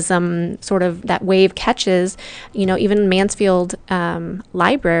bilingualism sort of that wave catches, even Mansfield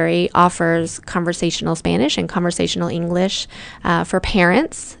Library offers conversational Spanish and conversational English for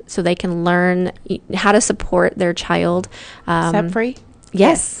parents, so they can learn how to support their child. Is that free?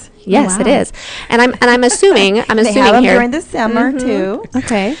 Yes. Yes, it is. And I'm assuming they have them here during the summer too.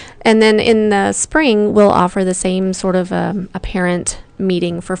 Okay. And then in the spring, we'll offer the same sort of a parent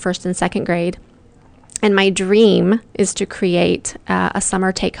meeting for first and second grade. And my dream is to create a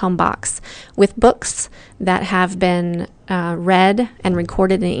summer take-home box with books that have been read and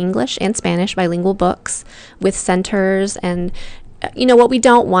recorded in English and Spanish, bilingual books, with centers. And, what we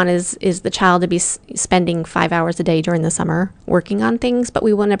don't want is the child to be spending 5 hours a day during the summer working on things, but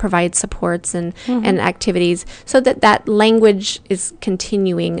we want to provide supports and activities so that language is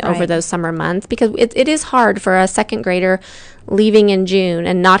continuing over those summer months, because it is hard for a second grader leaving in June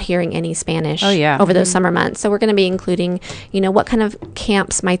and not hearing any Spanish over those summer months. So we're going to be including, what kind of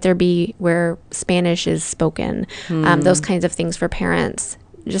camps might there be where Spanish is spoken, those kinds of things for parents,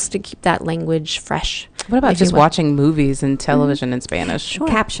 just to keep that language fresh. What about just watching movies and television in Spanish? Sure.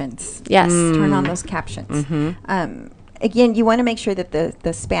 Captions. Yes. Turn on those captions. Again, you want to make sure that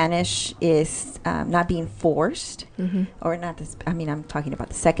the Spanish is not being forced, or not this. I mean, I'm talking about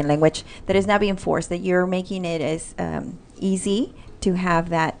the second language that is not being forced. That you're making it as easy to have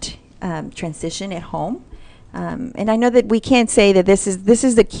that transition at home. And I know that we can't say that this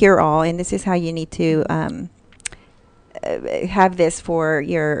is the cure-all, and this is how you need to have this for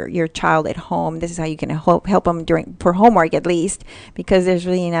your child at home. This is how you can help them for homework, at least, because there's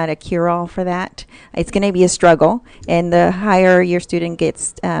really not a cure-all for that. It's going to be a struggle, and the higher your student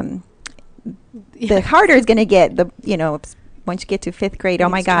gets, the harder it's going to get. Once you get to fifth grade, oh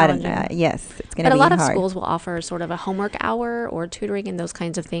my God, yes, it's going to be hard. But a lot of schools will offer sort of a homework hour or tutoring and those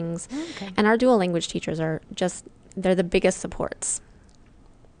kinds of things. Okay. And our dual language teachers they're the biggest supports.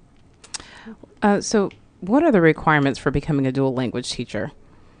 So what are the requirements for becoming a dual language teacher?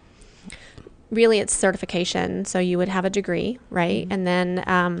 Really, it's certification. So you would have a degree, right? And then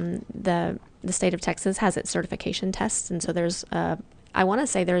the state of Texas has its certification tests. And so there's, I want to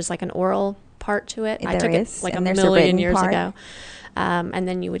say there's like an oral part to it. I took it like a million years ago. And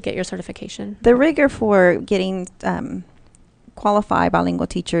then you would get your certification. The rigor for getting qualified bilingual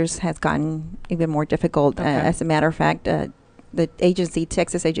teachers has gotten even more difficult. As a matter of fact, the agency,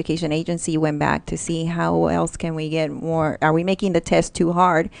 Texas Education Agency, went back to see how else can we get more. Are we making the test too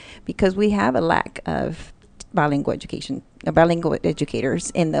hard? Because we have a lack of bilingual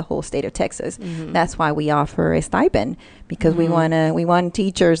educators in the whole state of Texas. That's why we offer a stipend, because we want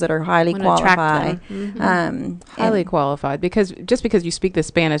teachers that are highly qualified. Highly qualified, because just because you speak the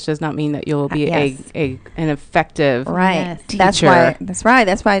Spanish does not mean that you'll be an effective teacher. That's right.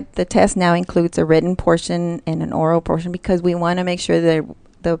 That's why the test now includes a written portion and an oral portion, because we want to make sure that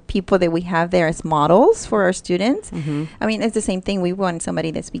the people that we have there as models for our students. I mean, it's the same thing. We want somebody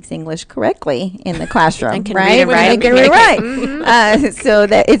that speaks English correctly in the classroom, and can right? read and write. And can read and write. So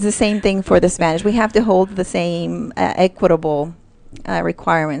that it's the same thing for the Spanish. We have to hold the same equitable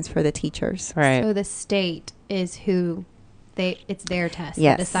requirements for the teachers. Right. So the state is who it's their test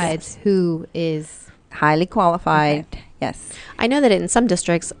Yes. that decides who is Highly qualified. Okay. Yes. I know that in some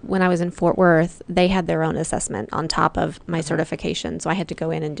districts, when I was in Fort Worth, they had their own assessment on top of my certification. So I had to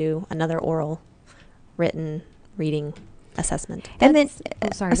go in and do another oral, written, reading assessment. And then,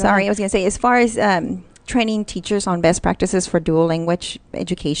 sorry, I was going to say, as far as training teachers on best practices for dual language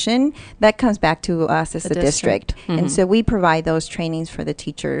education, that comes back to us as The the district. Mhm. And so we provide those trainings for the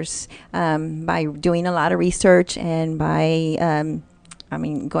teachers by doing a lot of research and by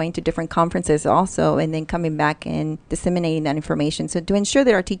going to different conferences also, and then coming back and disseminating that information. So to ensure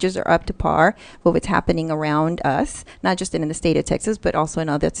that our teachers are up to par with what's happening around us, not just in the state of Texas, but also in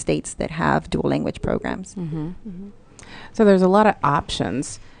other states that have dual language programs. So there's a lot of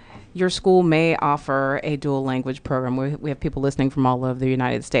options. Your school may offer a dual language program. We have people listening from all over the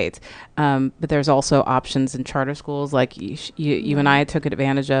United States. But there's also options in charter schools like you and I took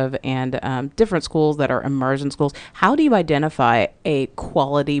advantage of, and different schools that are immersion schools. How do you identify a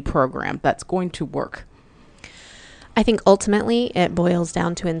quality program that's going to work? I think ultimately it boils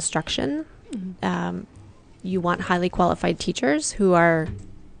down to instruction. You want highly qualified teachers who are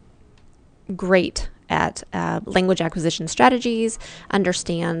great at language acquisition strategies,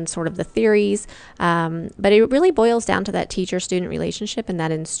 understand sort of the theories, but it really boils down to that teacher-student relationship and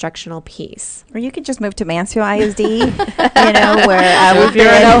that instructional piece. Or you could just move to Mansfield ISD, where if you're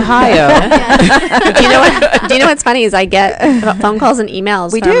in Ohio. Do you know what's funny is I get phone calls and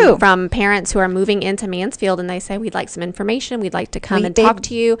emails from parents who are moving into Mansfield, and they say, we'd like some information, we'd like to come and talk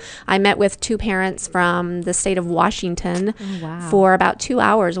to you. I met with 2 parents from the state of Washington for about 2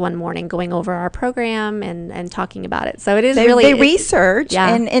 hours one morning going over our program and talking about it. So it is they research,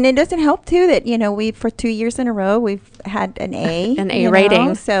 and it doesn't help too that we for 2 years in a row we've had an A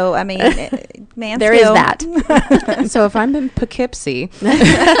rating. So I mean, Mansfield, there is that. So if I'm in Poughkeepsie,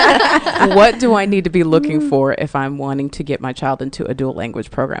 what do I need to be looking for if I'm wanting to get my child into a dual language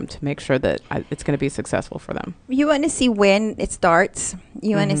program to make sure that it's going to be successful for them? You want to see when it starts.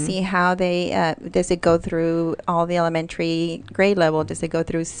 You want to see how they does it go through all the elementary grade level? Does it go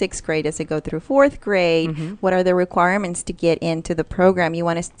through 6th grade? Does it go through 4th grade? What are the requirements to get into the program? You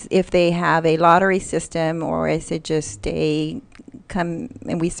want to if they have a lottery system, or is it just a come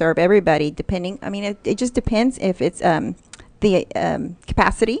and we serve everybody? Depending, I mean, it just depends if it's the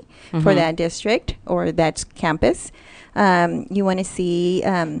capacity for that district or that campus. You want to see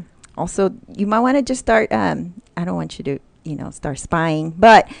also. You might want to just start. I don't want you to start spying,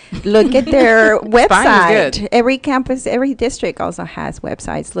 but look at their website. Every campus, every district also has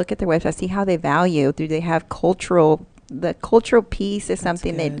websites. Look at their website, see how they value. Do they have the cultural piece is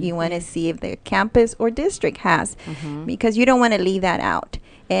something that you want to see if the campus or district has, because you don't want to leave that out.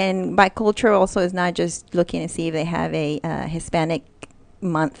 And by culture also is not just looking to see if they have a Hispanic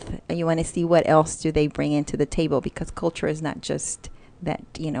month. You want to see what else do they bring into the table, because culture is not just that,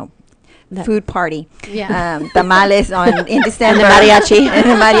 food party. Tamales in December. And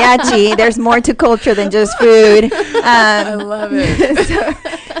the mariachi. There's more to culture than just food. I love it.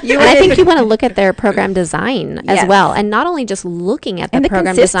 And I think you want to look at their program design as well, and not only just looking at the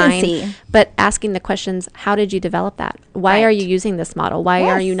program design, but asking the questions, how did you develop that? Why are you using this model? Why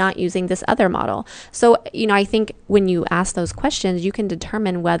are you not using this other model? So, I think when you ask those questions, you can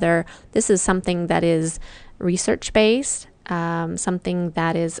determine whether this is something that is research-based, something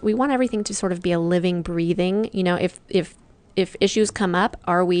that is, we want everything to sort of be a living, breathing, if issues come up,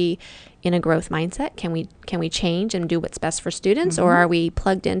 are we in a growth mindset? Can we change and do what's best for students, or are we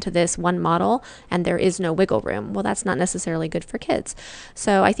plugged into this one model and there is no wiggle room? Well, that's not necessarily good for kids.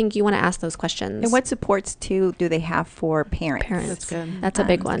 So I think you want to ask those questions. And what supports too do they have for parents? That's good. That's a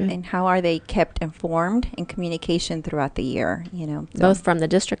big one. And how are they kept informed in communication throughout the year? Both from the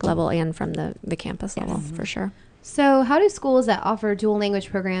district level and from the campus level, for sure. So how do schools that offer dual language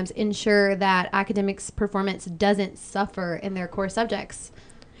programs ensure that academics performance doesn't suffer in their core subjects?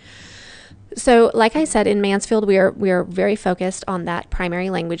 So like I said, in Mansfield, we are very focused on that primary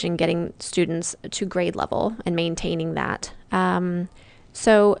language and getting students to grade level and maintaining that.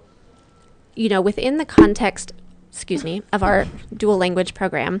 So within the context, of our dual language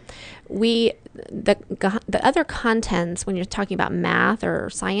program, the other contents, when you're talking about math or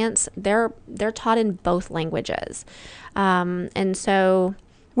science, they're taught in both languages, and so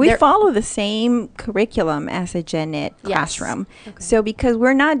we follow the same curriculum as a gen ed classroom. Okay. So because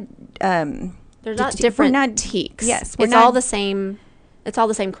we're not, they're not different TEKs. Yes, it's all the same. It's all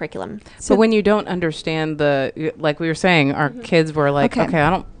the same curriculum. So when you don't understand like we were saying, our kids were like, okay, I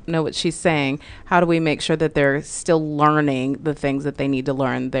don't know what she's saying. How do we make sure that they're still learning the things that they need to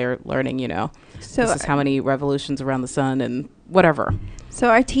learn? They're learning, so this is how many revolutions around the sun and whatever. So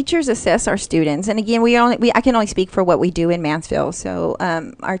our teachers assess our students, and again, I can only speak for what we do in Mansfield. So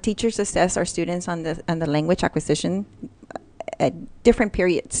our teachers assess our students on the language acquisition at different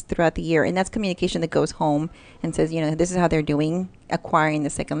periods throughout the year, and that's communication that goes home and says, this is how they're doing acquiring the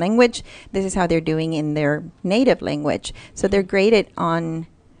second language. This is how they're doing in their native language. So they're graded on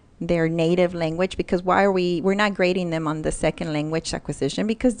their native language, because we're not grading them on the second language acquisition,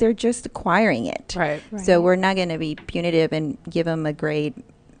 because they're just acquiring it. Right. So we're not going to be punitive and give them a grade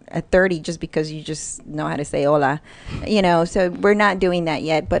a 30 just because you just know how to say hola, so we're not doing that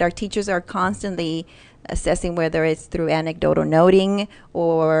yet. But our teachers are constantly assessing, whether it's through anecdotal noting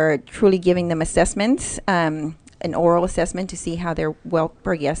or truly giving them assessments, an oral assessment to see how they're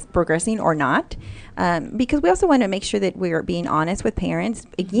progressing or not. Because we also want to make sure that we're being honest with parents.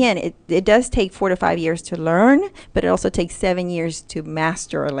 Again, it does take 4 to 5 years to learn, but it also takes 7 years to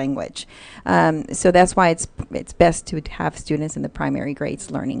master a language. So that's why it's best to have students in the primary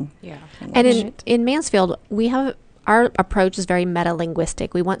grades learning. Yeah. And in Mansfield, our approach is very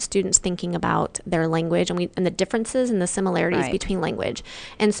meta-linguistic. We want students thinking about their language and the differences and the similarities between language.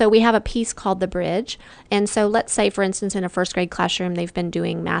 And so we have a piece called The Bridge. And so let's say, for instance, in a first grade classroom, they've been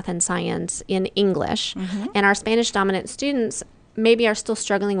doing math and science in English. And our Spanish dominant students maybe are still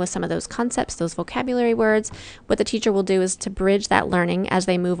struggling with some of those concepts, those vocabulary words. What the teacher will do is to bridge that learning as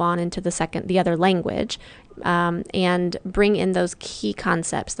they move on into the other language, and bring in those key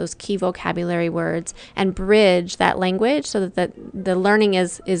concepts, those key vocabulary words, and bridge that language so that the learning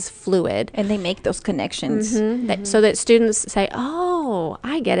is fluid. And they make those connections. So that students say, oh,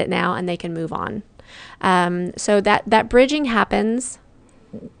 I get it now, and they can move on. So that bridging happens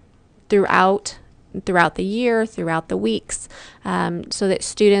throughout the year, throughout the weeks, so that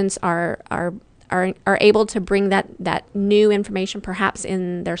students are able to bring that new information perhaps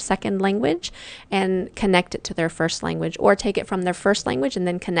in their second language and connect it to their first language, or take it from their first language and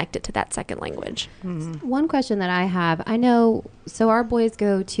then connect it to that second language. One question that I have, I know, so our boys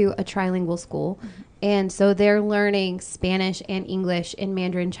go to a trilingual school, and so they're learning Spanish and English and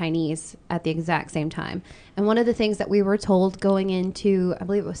Mandarin Chinese at the exact same time. And one of the things that we were told going into, I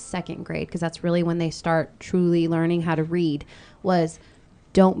believe it was second grade, because that's really when they start truly learning how to read, was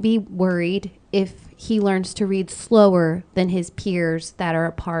don't be worried if he learns to read slower than his peers that are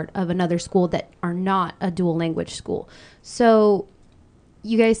a part of another school that are not a dual language school. So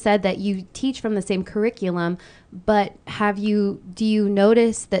you guys said that you teach from the same curriculum, but do you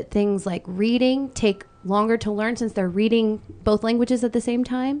notice that things like reading take longer to learn since they're reading both languages at the same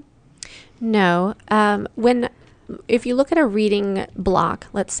time? No. If you look at a reading block,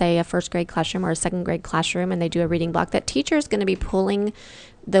 let's say a first grade classroom or a second grade classroom, and they do a reading block, that teacher is going to be pulling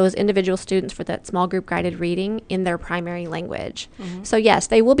those individual students for that small group guided reading in their primary language. So yes,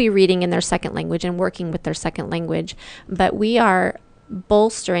 they will be reading in their second language and working with their second language, but we are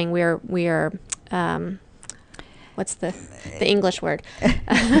bolstering, we are what's the English word?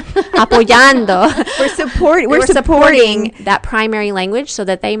 Apoyando. We're supporting that primary language so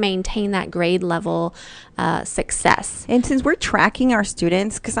that they maintain that grade level success. And since we're tracking our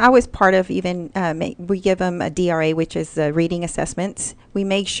students, because I was part of even, we give them a DRA, which is reading assessments. We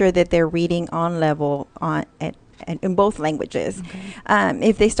make sure that they're reading on level in both languages.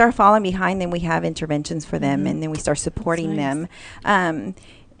 If they start falling behind, then we have interventions for them, and then we start supporting them.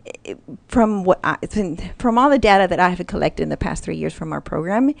 From all the data that I have collected in the past 3 years from our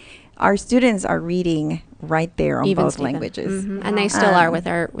program, our students are reading right there on both languages, and they still are with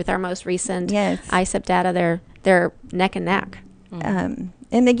our most recent ISEP data. They're neck and neck.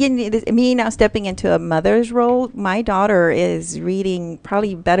 And again, me now stepping into a mother's role, my daughter is reading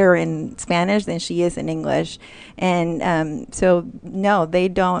probably better in Spanish than she is in English, and so no, they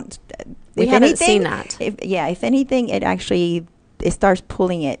don't. We haven't seen that. If anything, it starts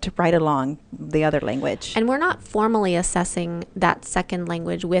pulling it right along the other language. And we're not formally assessing that second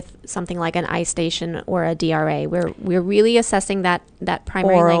language with something like an iStation or a DRA. We're really assessing that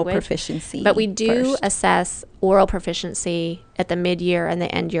primary oral language. Proficiency. But we do first. assess oral proficiency at the mid-year and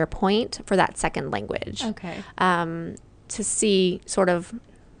the end-year point for that second language. Okay. To see sort of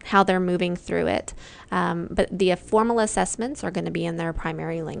how they're moving through it. But the formal assessments are going to be in their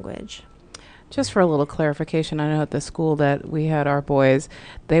primary language. Just for a little clarification, I know at the school that we had our boys,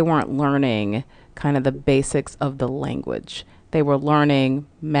 they weren't learning kind of the basics of the language. They were learning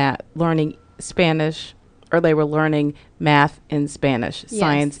learning Spanish, or they were learning math in Spanish,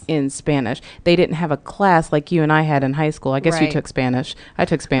 science in Spanish. They didn't have a class like you and I had in high school. I guess you took Spanish. I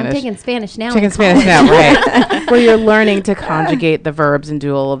took Spanish. I'm taking Spanish now. Taking Spanish now, right. Where you're learning to conjugate the verbs and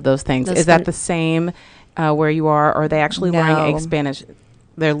do all of those things. Is that the same where you are, or are they actually learning Spanish?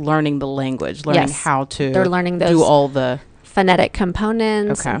 They're learning the language, learning how to They're learning those do all the phonetic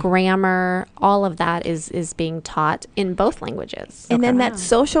components, grammar, all of that is being taught in both languages. And then that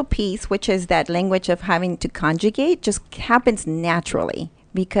social piece, which is that language of having to conjugate, just happens naturally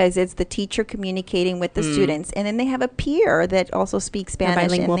because it's the teacher communicating with the students. And then they have a peer that also speaks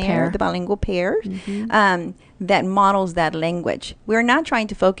Spanish in there, the bilingual pair, that models that language. We're not trying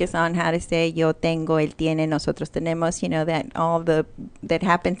to focus on how to say yo tengo, él tiene, nosotros tenemos, that all that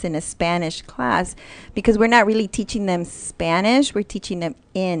happens in a Spanish class, because we're not really teaching them Spanish, we're teaching them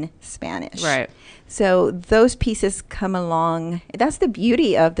in Spanish. Right. So those pieces come along. That's the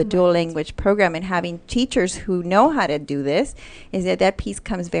beauty of the dual language program, and having teachers who know how to do this, is that piece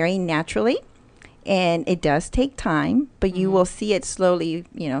comes very naturally. And it does take time, but you will see it slowly,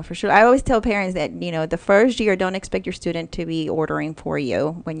 for sure. I always tell parents that, the first year, don't expect your student to be ordering for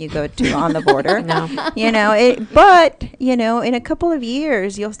you when you go to On the Border. But in a couple of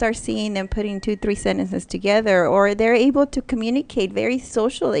years, you'll start seeing them putting 2-3 sentences together, or they're able to communicate very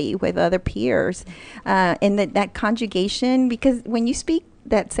socially with other peers. And that conjugation, because when you speak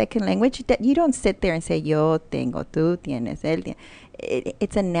that second language, that you don't sit there and say, yo tengo, tú tienes, él tiene.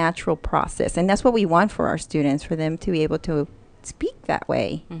 It's a natural process, and that's what we want for our students, for them to be able to speak that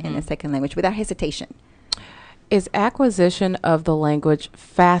way in a second language without hesitation. Is acquisition of the language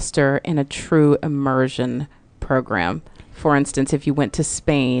faster in a true immersion program? For instance, if you went to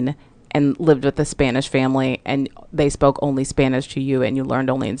Spain and lived with a Spanish family and they spoke only Spanish to you and you learned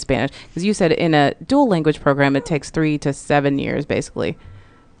only in Spanish, because you said in a dual language program it takes 3 to 7 years basically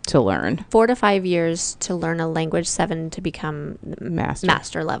to learn. 4 to 5 years to learn a language, 7 to become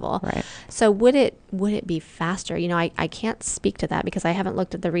master level. Right. So would it be faster? I can't speak to that because I haven't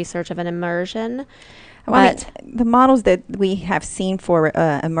looked at the research of an immersion. But the models that we have seen for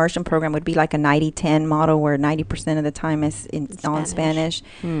immersion program would be like a 90-10 model, where 90% of the time is on Spanish.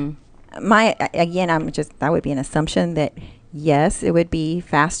 That would be an assumption that yes, it would be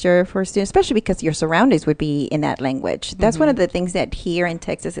faster for students, especially because your surroundings would be in that language. That's one of the things that here in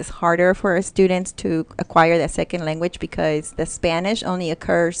Texas is harder for our students to acquire that second language, because the Spanish only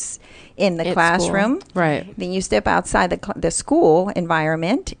occurs in the classroom. School. Right. Then you step outside the school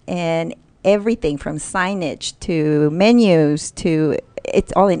environment, and everything from signage to menus to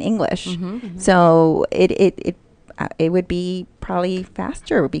it's all in English. So it would be probably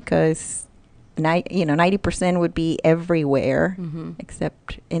faster, because 90% would be everywhere,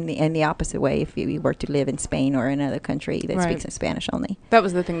 except in the opposite way if you were to live in Spain or another country that speaks in Spanish only. That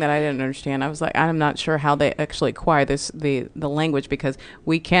was the thing that I didn't understand. I was like, I'm not sure how they actually acquire the language, because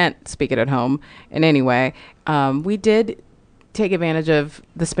we can't speak it at home in any way. We did take advantage of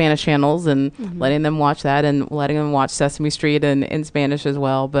the Spanish channels and letting them watch that, and letting them watch Sesame Street in Spanish as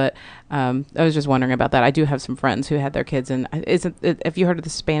well. But I was just wondering about that. I do have some friends who had their kids in. Have you heard of the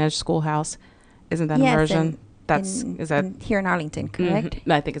Spanish Schoolhouse? Isn't that immersion? Is that here in Arlington, correct?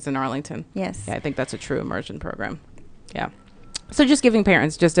 I think it's in Arlington. Yes. Yeah, I think that's a true immersion program. Yeah. So just giving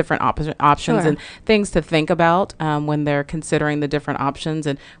parents just different options and things to think about when they're considering the different options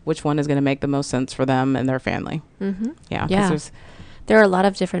and which one is going to make the most sense for them and their family. Yeah. There are a lot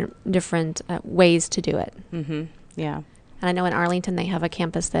of different ways to do it. Yeah. And I know in Arlington they have a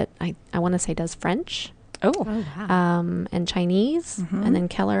campus that I want to say does French. Oh wow. And Chinese. And then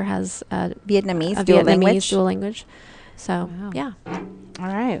Keller has Vietnamese dual language. So, yeah. All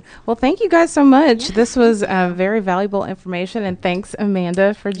right. Well, thank you guys so much. This was very valuable information, and thanks,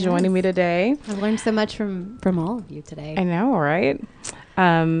 Amanda, for joining me today. I've learned so much from all of you today. I know, right?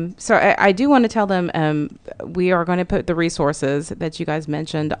 So I do want to tell them we are going to put the resources that you guys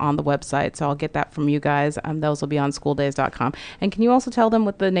mentioned on the website. So I'll get that from you guys. Those will be on schooldays.com. And can you also tell them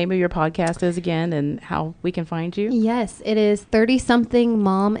what the name of your podcast is again and how we can find you? Yes, it is 30-something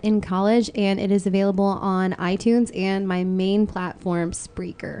Mom in College, and it is available on iTunes and my main platform,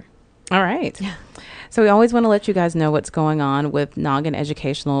 Spreaker. All right. Yeah. So we always want to let you guys know what's going on with Noggin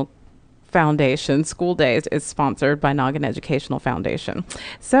Educational Foundation. School Days is sponsored by Noggin Educational Foundation.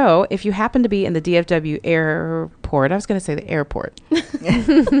 So if you happen to be in the DFW airport port. I was going to say the airport. I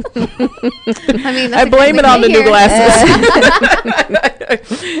mean, I blame it on the new glasses.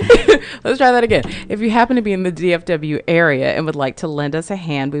 Let's try that again. If you happen to be in the DFW area and would like to lend us a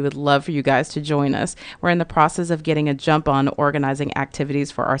hand, we would love for you guys to join us. We're in the process of getting a jump on organizing activities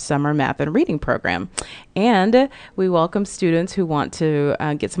for our summer math and reading program. And we welcome students who want to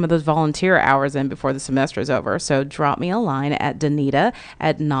get some of those volunteer hours in before the semester is over. So drop me a line at Donita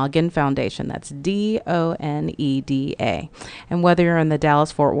at Noggin Foundation. That's DONEDA. And whether you're in the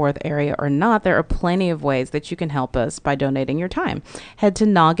Dallas-Fort Worth area or not, there are plenty of ways that you can help us by donating your time. Head to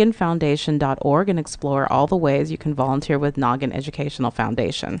nogginfoundation.org and explore all the ways you can volunteer with Noggin Educational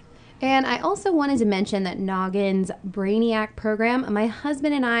Foundation. And I also wanted to mention that Noggin's Brainiac program, my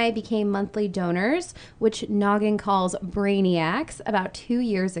husband and I became monthly donors, which Noggin calls Brainiacs, about 2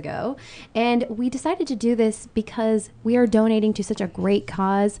 years ago. And we decided to do this because we are donating to such a great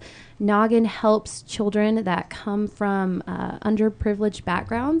cause. Noggin helps children that come from underprivileged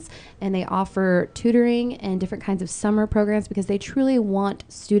backgrounds, and they offer tutoring and different kinds of summer programs because they truly want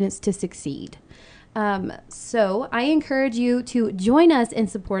students to succeed. So I encourage you to join us in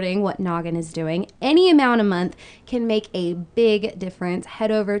supporting what Noggin is doing. Any amount a month can make a big difference. Head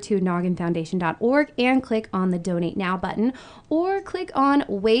over to nogginfoundation.org and click on the Donate Now button, or click on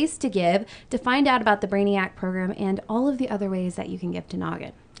Ways to Give to find out about the Brainiac program and all of the other ways that you can give to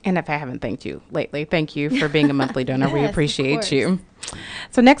Noggin. And if I haven't thanked you lately, thank you for being a monthly donor. Yes, we appreciate you. course.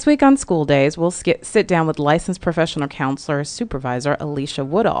 So next week on School Days, we'll sit down with licensed professional counselor supervisor Alicia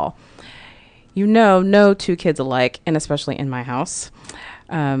Woodall. You know, no two kids alike, and especially in my house.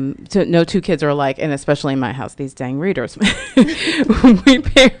 No two kids are alike, and especially in my house, these dang readers.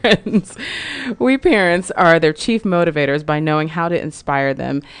 we parents are their chief motivators by knowing how to inspire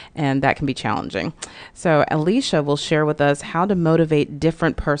them, and that can be challenging. So Alicia will share with us how to motivate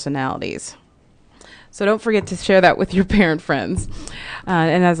different personalities. So don't forget to share that with your parent friends.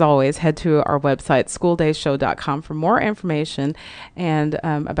 And as always, head to our website, schooldayshow.com, for more information and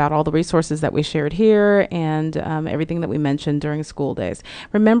about all the resources that we shared here and everything that we mentioned during school days.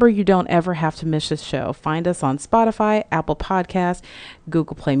 Remember, you don't ever have to miss this show. Find us on Spotify, Apple Podcasts,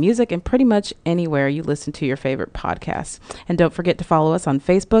 Google Play Music, and pretty much anywhere you listen to your favorite podcasts. And don't forget to follow us on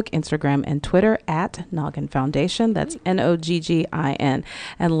Facebook, Instagram, and Twitter at Noggin Foundation. That's Noggin.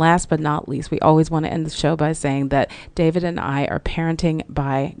 And last but not least, we always want to end the show by saying that David and I are parenting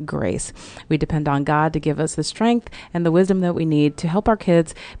by grace. We depend on God to give us the strength and the wisdom that we need to help our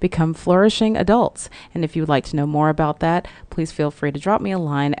kids become flourishing adults. And if you would like to know more about that, please feel free to drop me a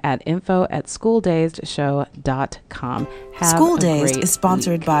line at info@schooldaysshow.com. School Days is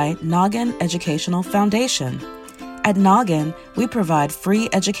sponsored by Noggin Educational Foundation. At Noggin, we provide free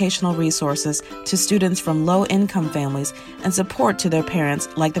educational resources to students from low-income families and support to their parents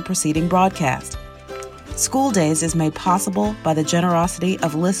like the preceding broadcast. School Days is made possible by the generosity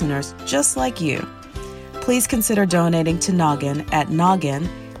of listeners just like you. Please consider donating to Noggin at Noggin,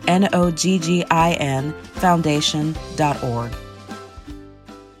 Noggin, Foundation.org.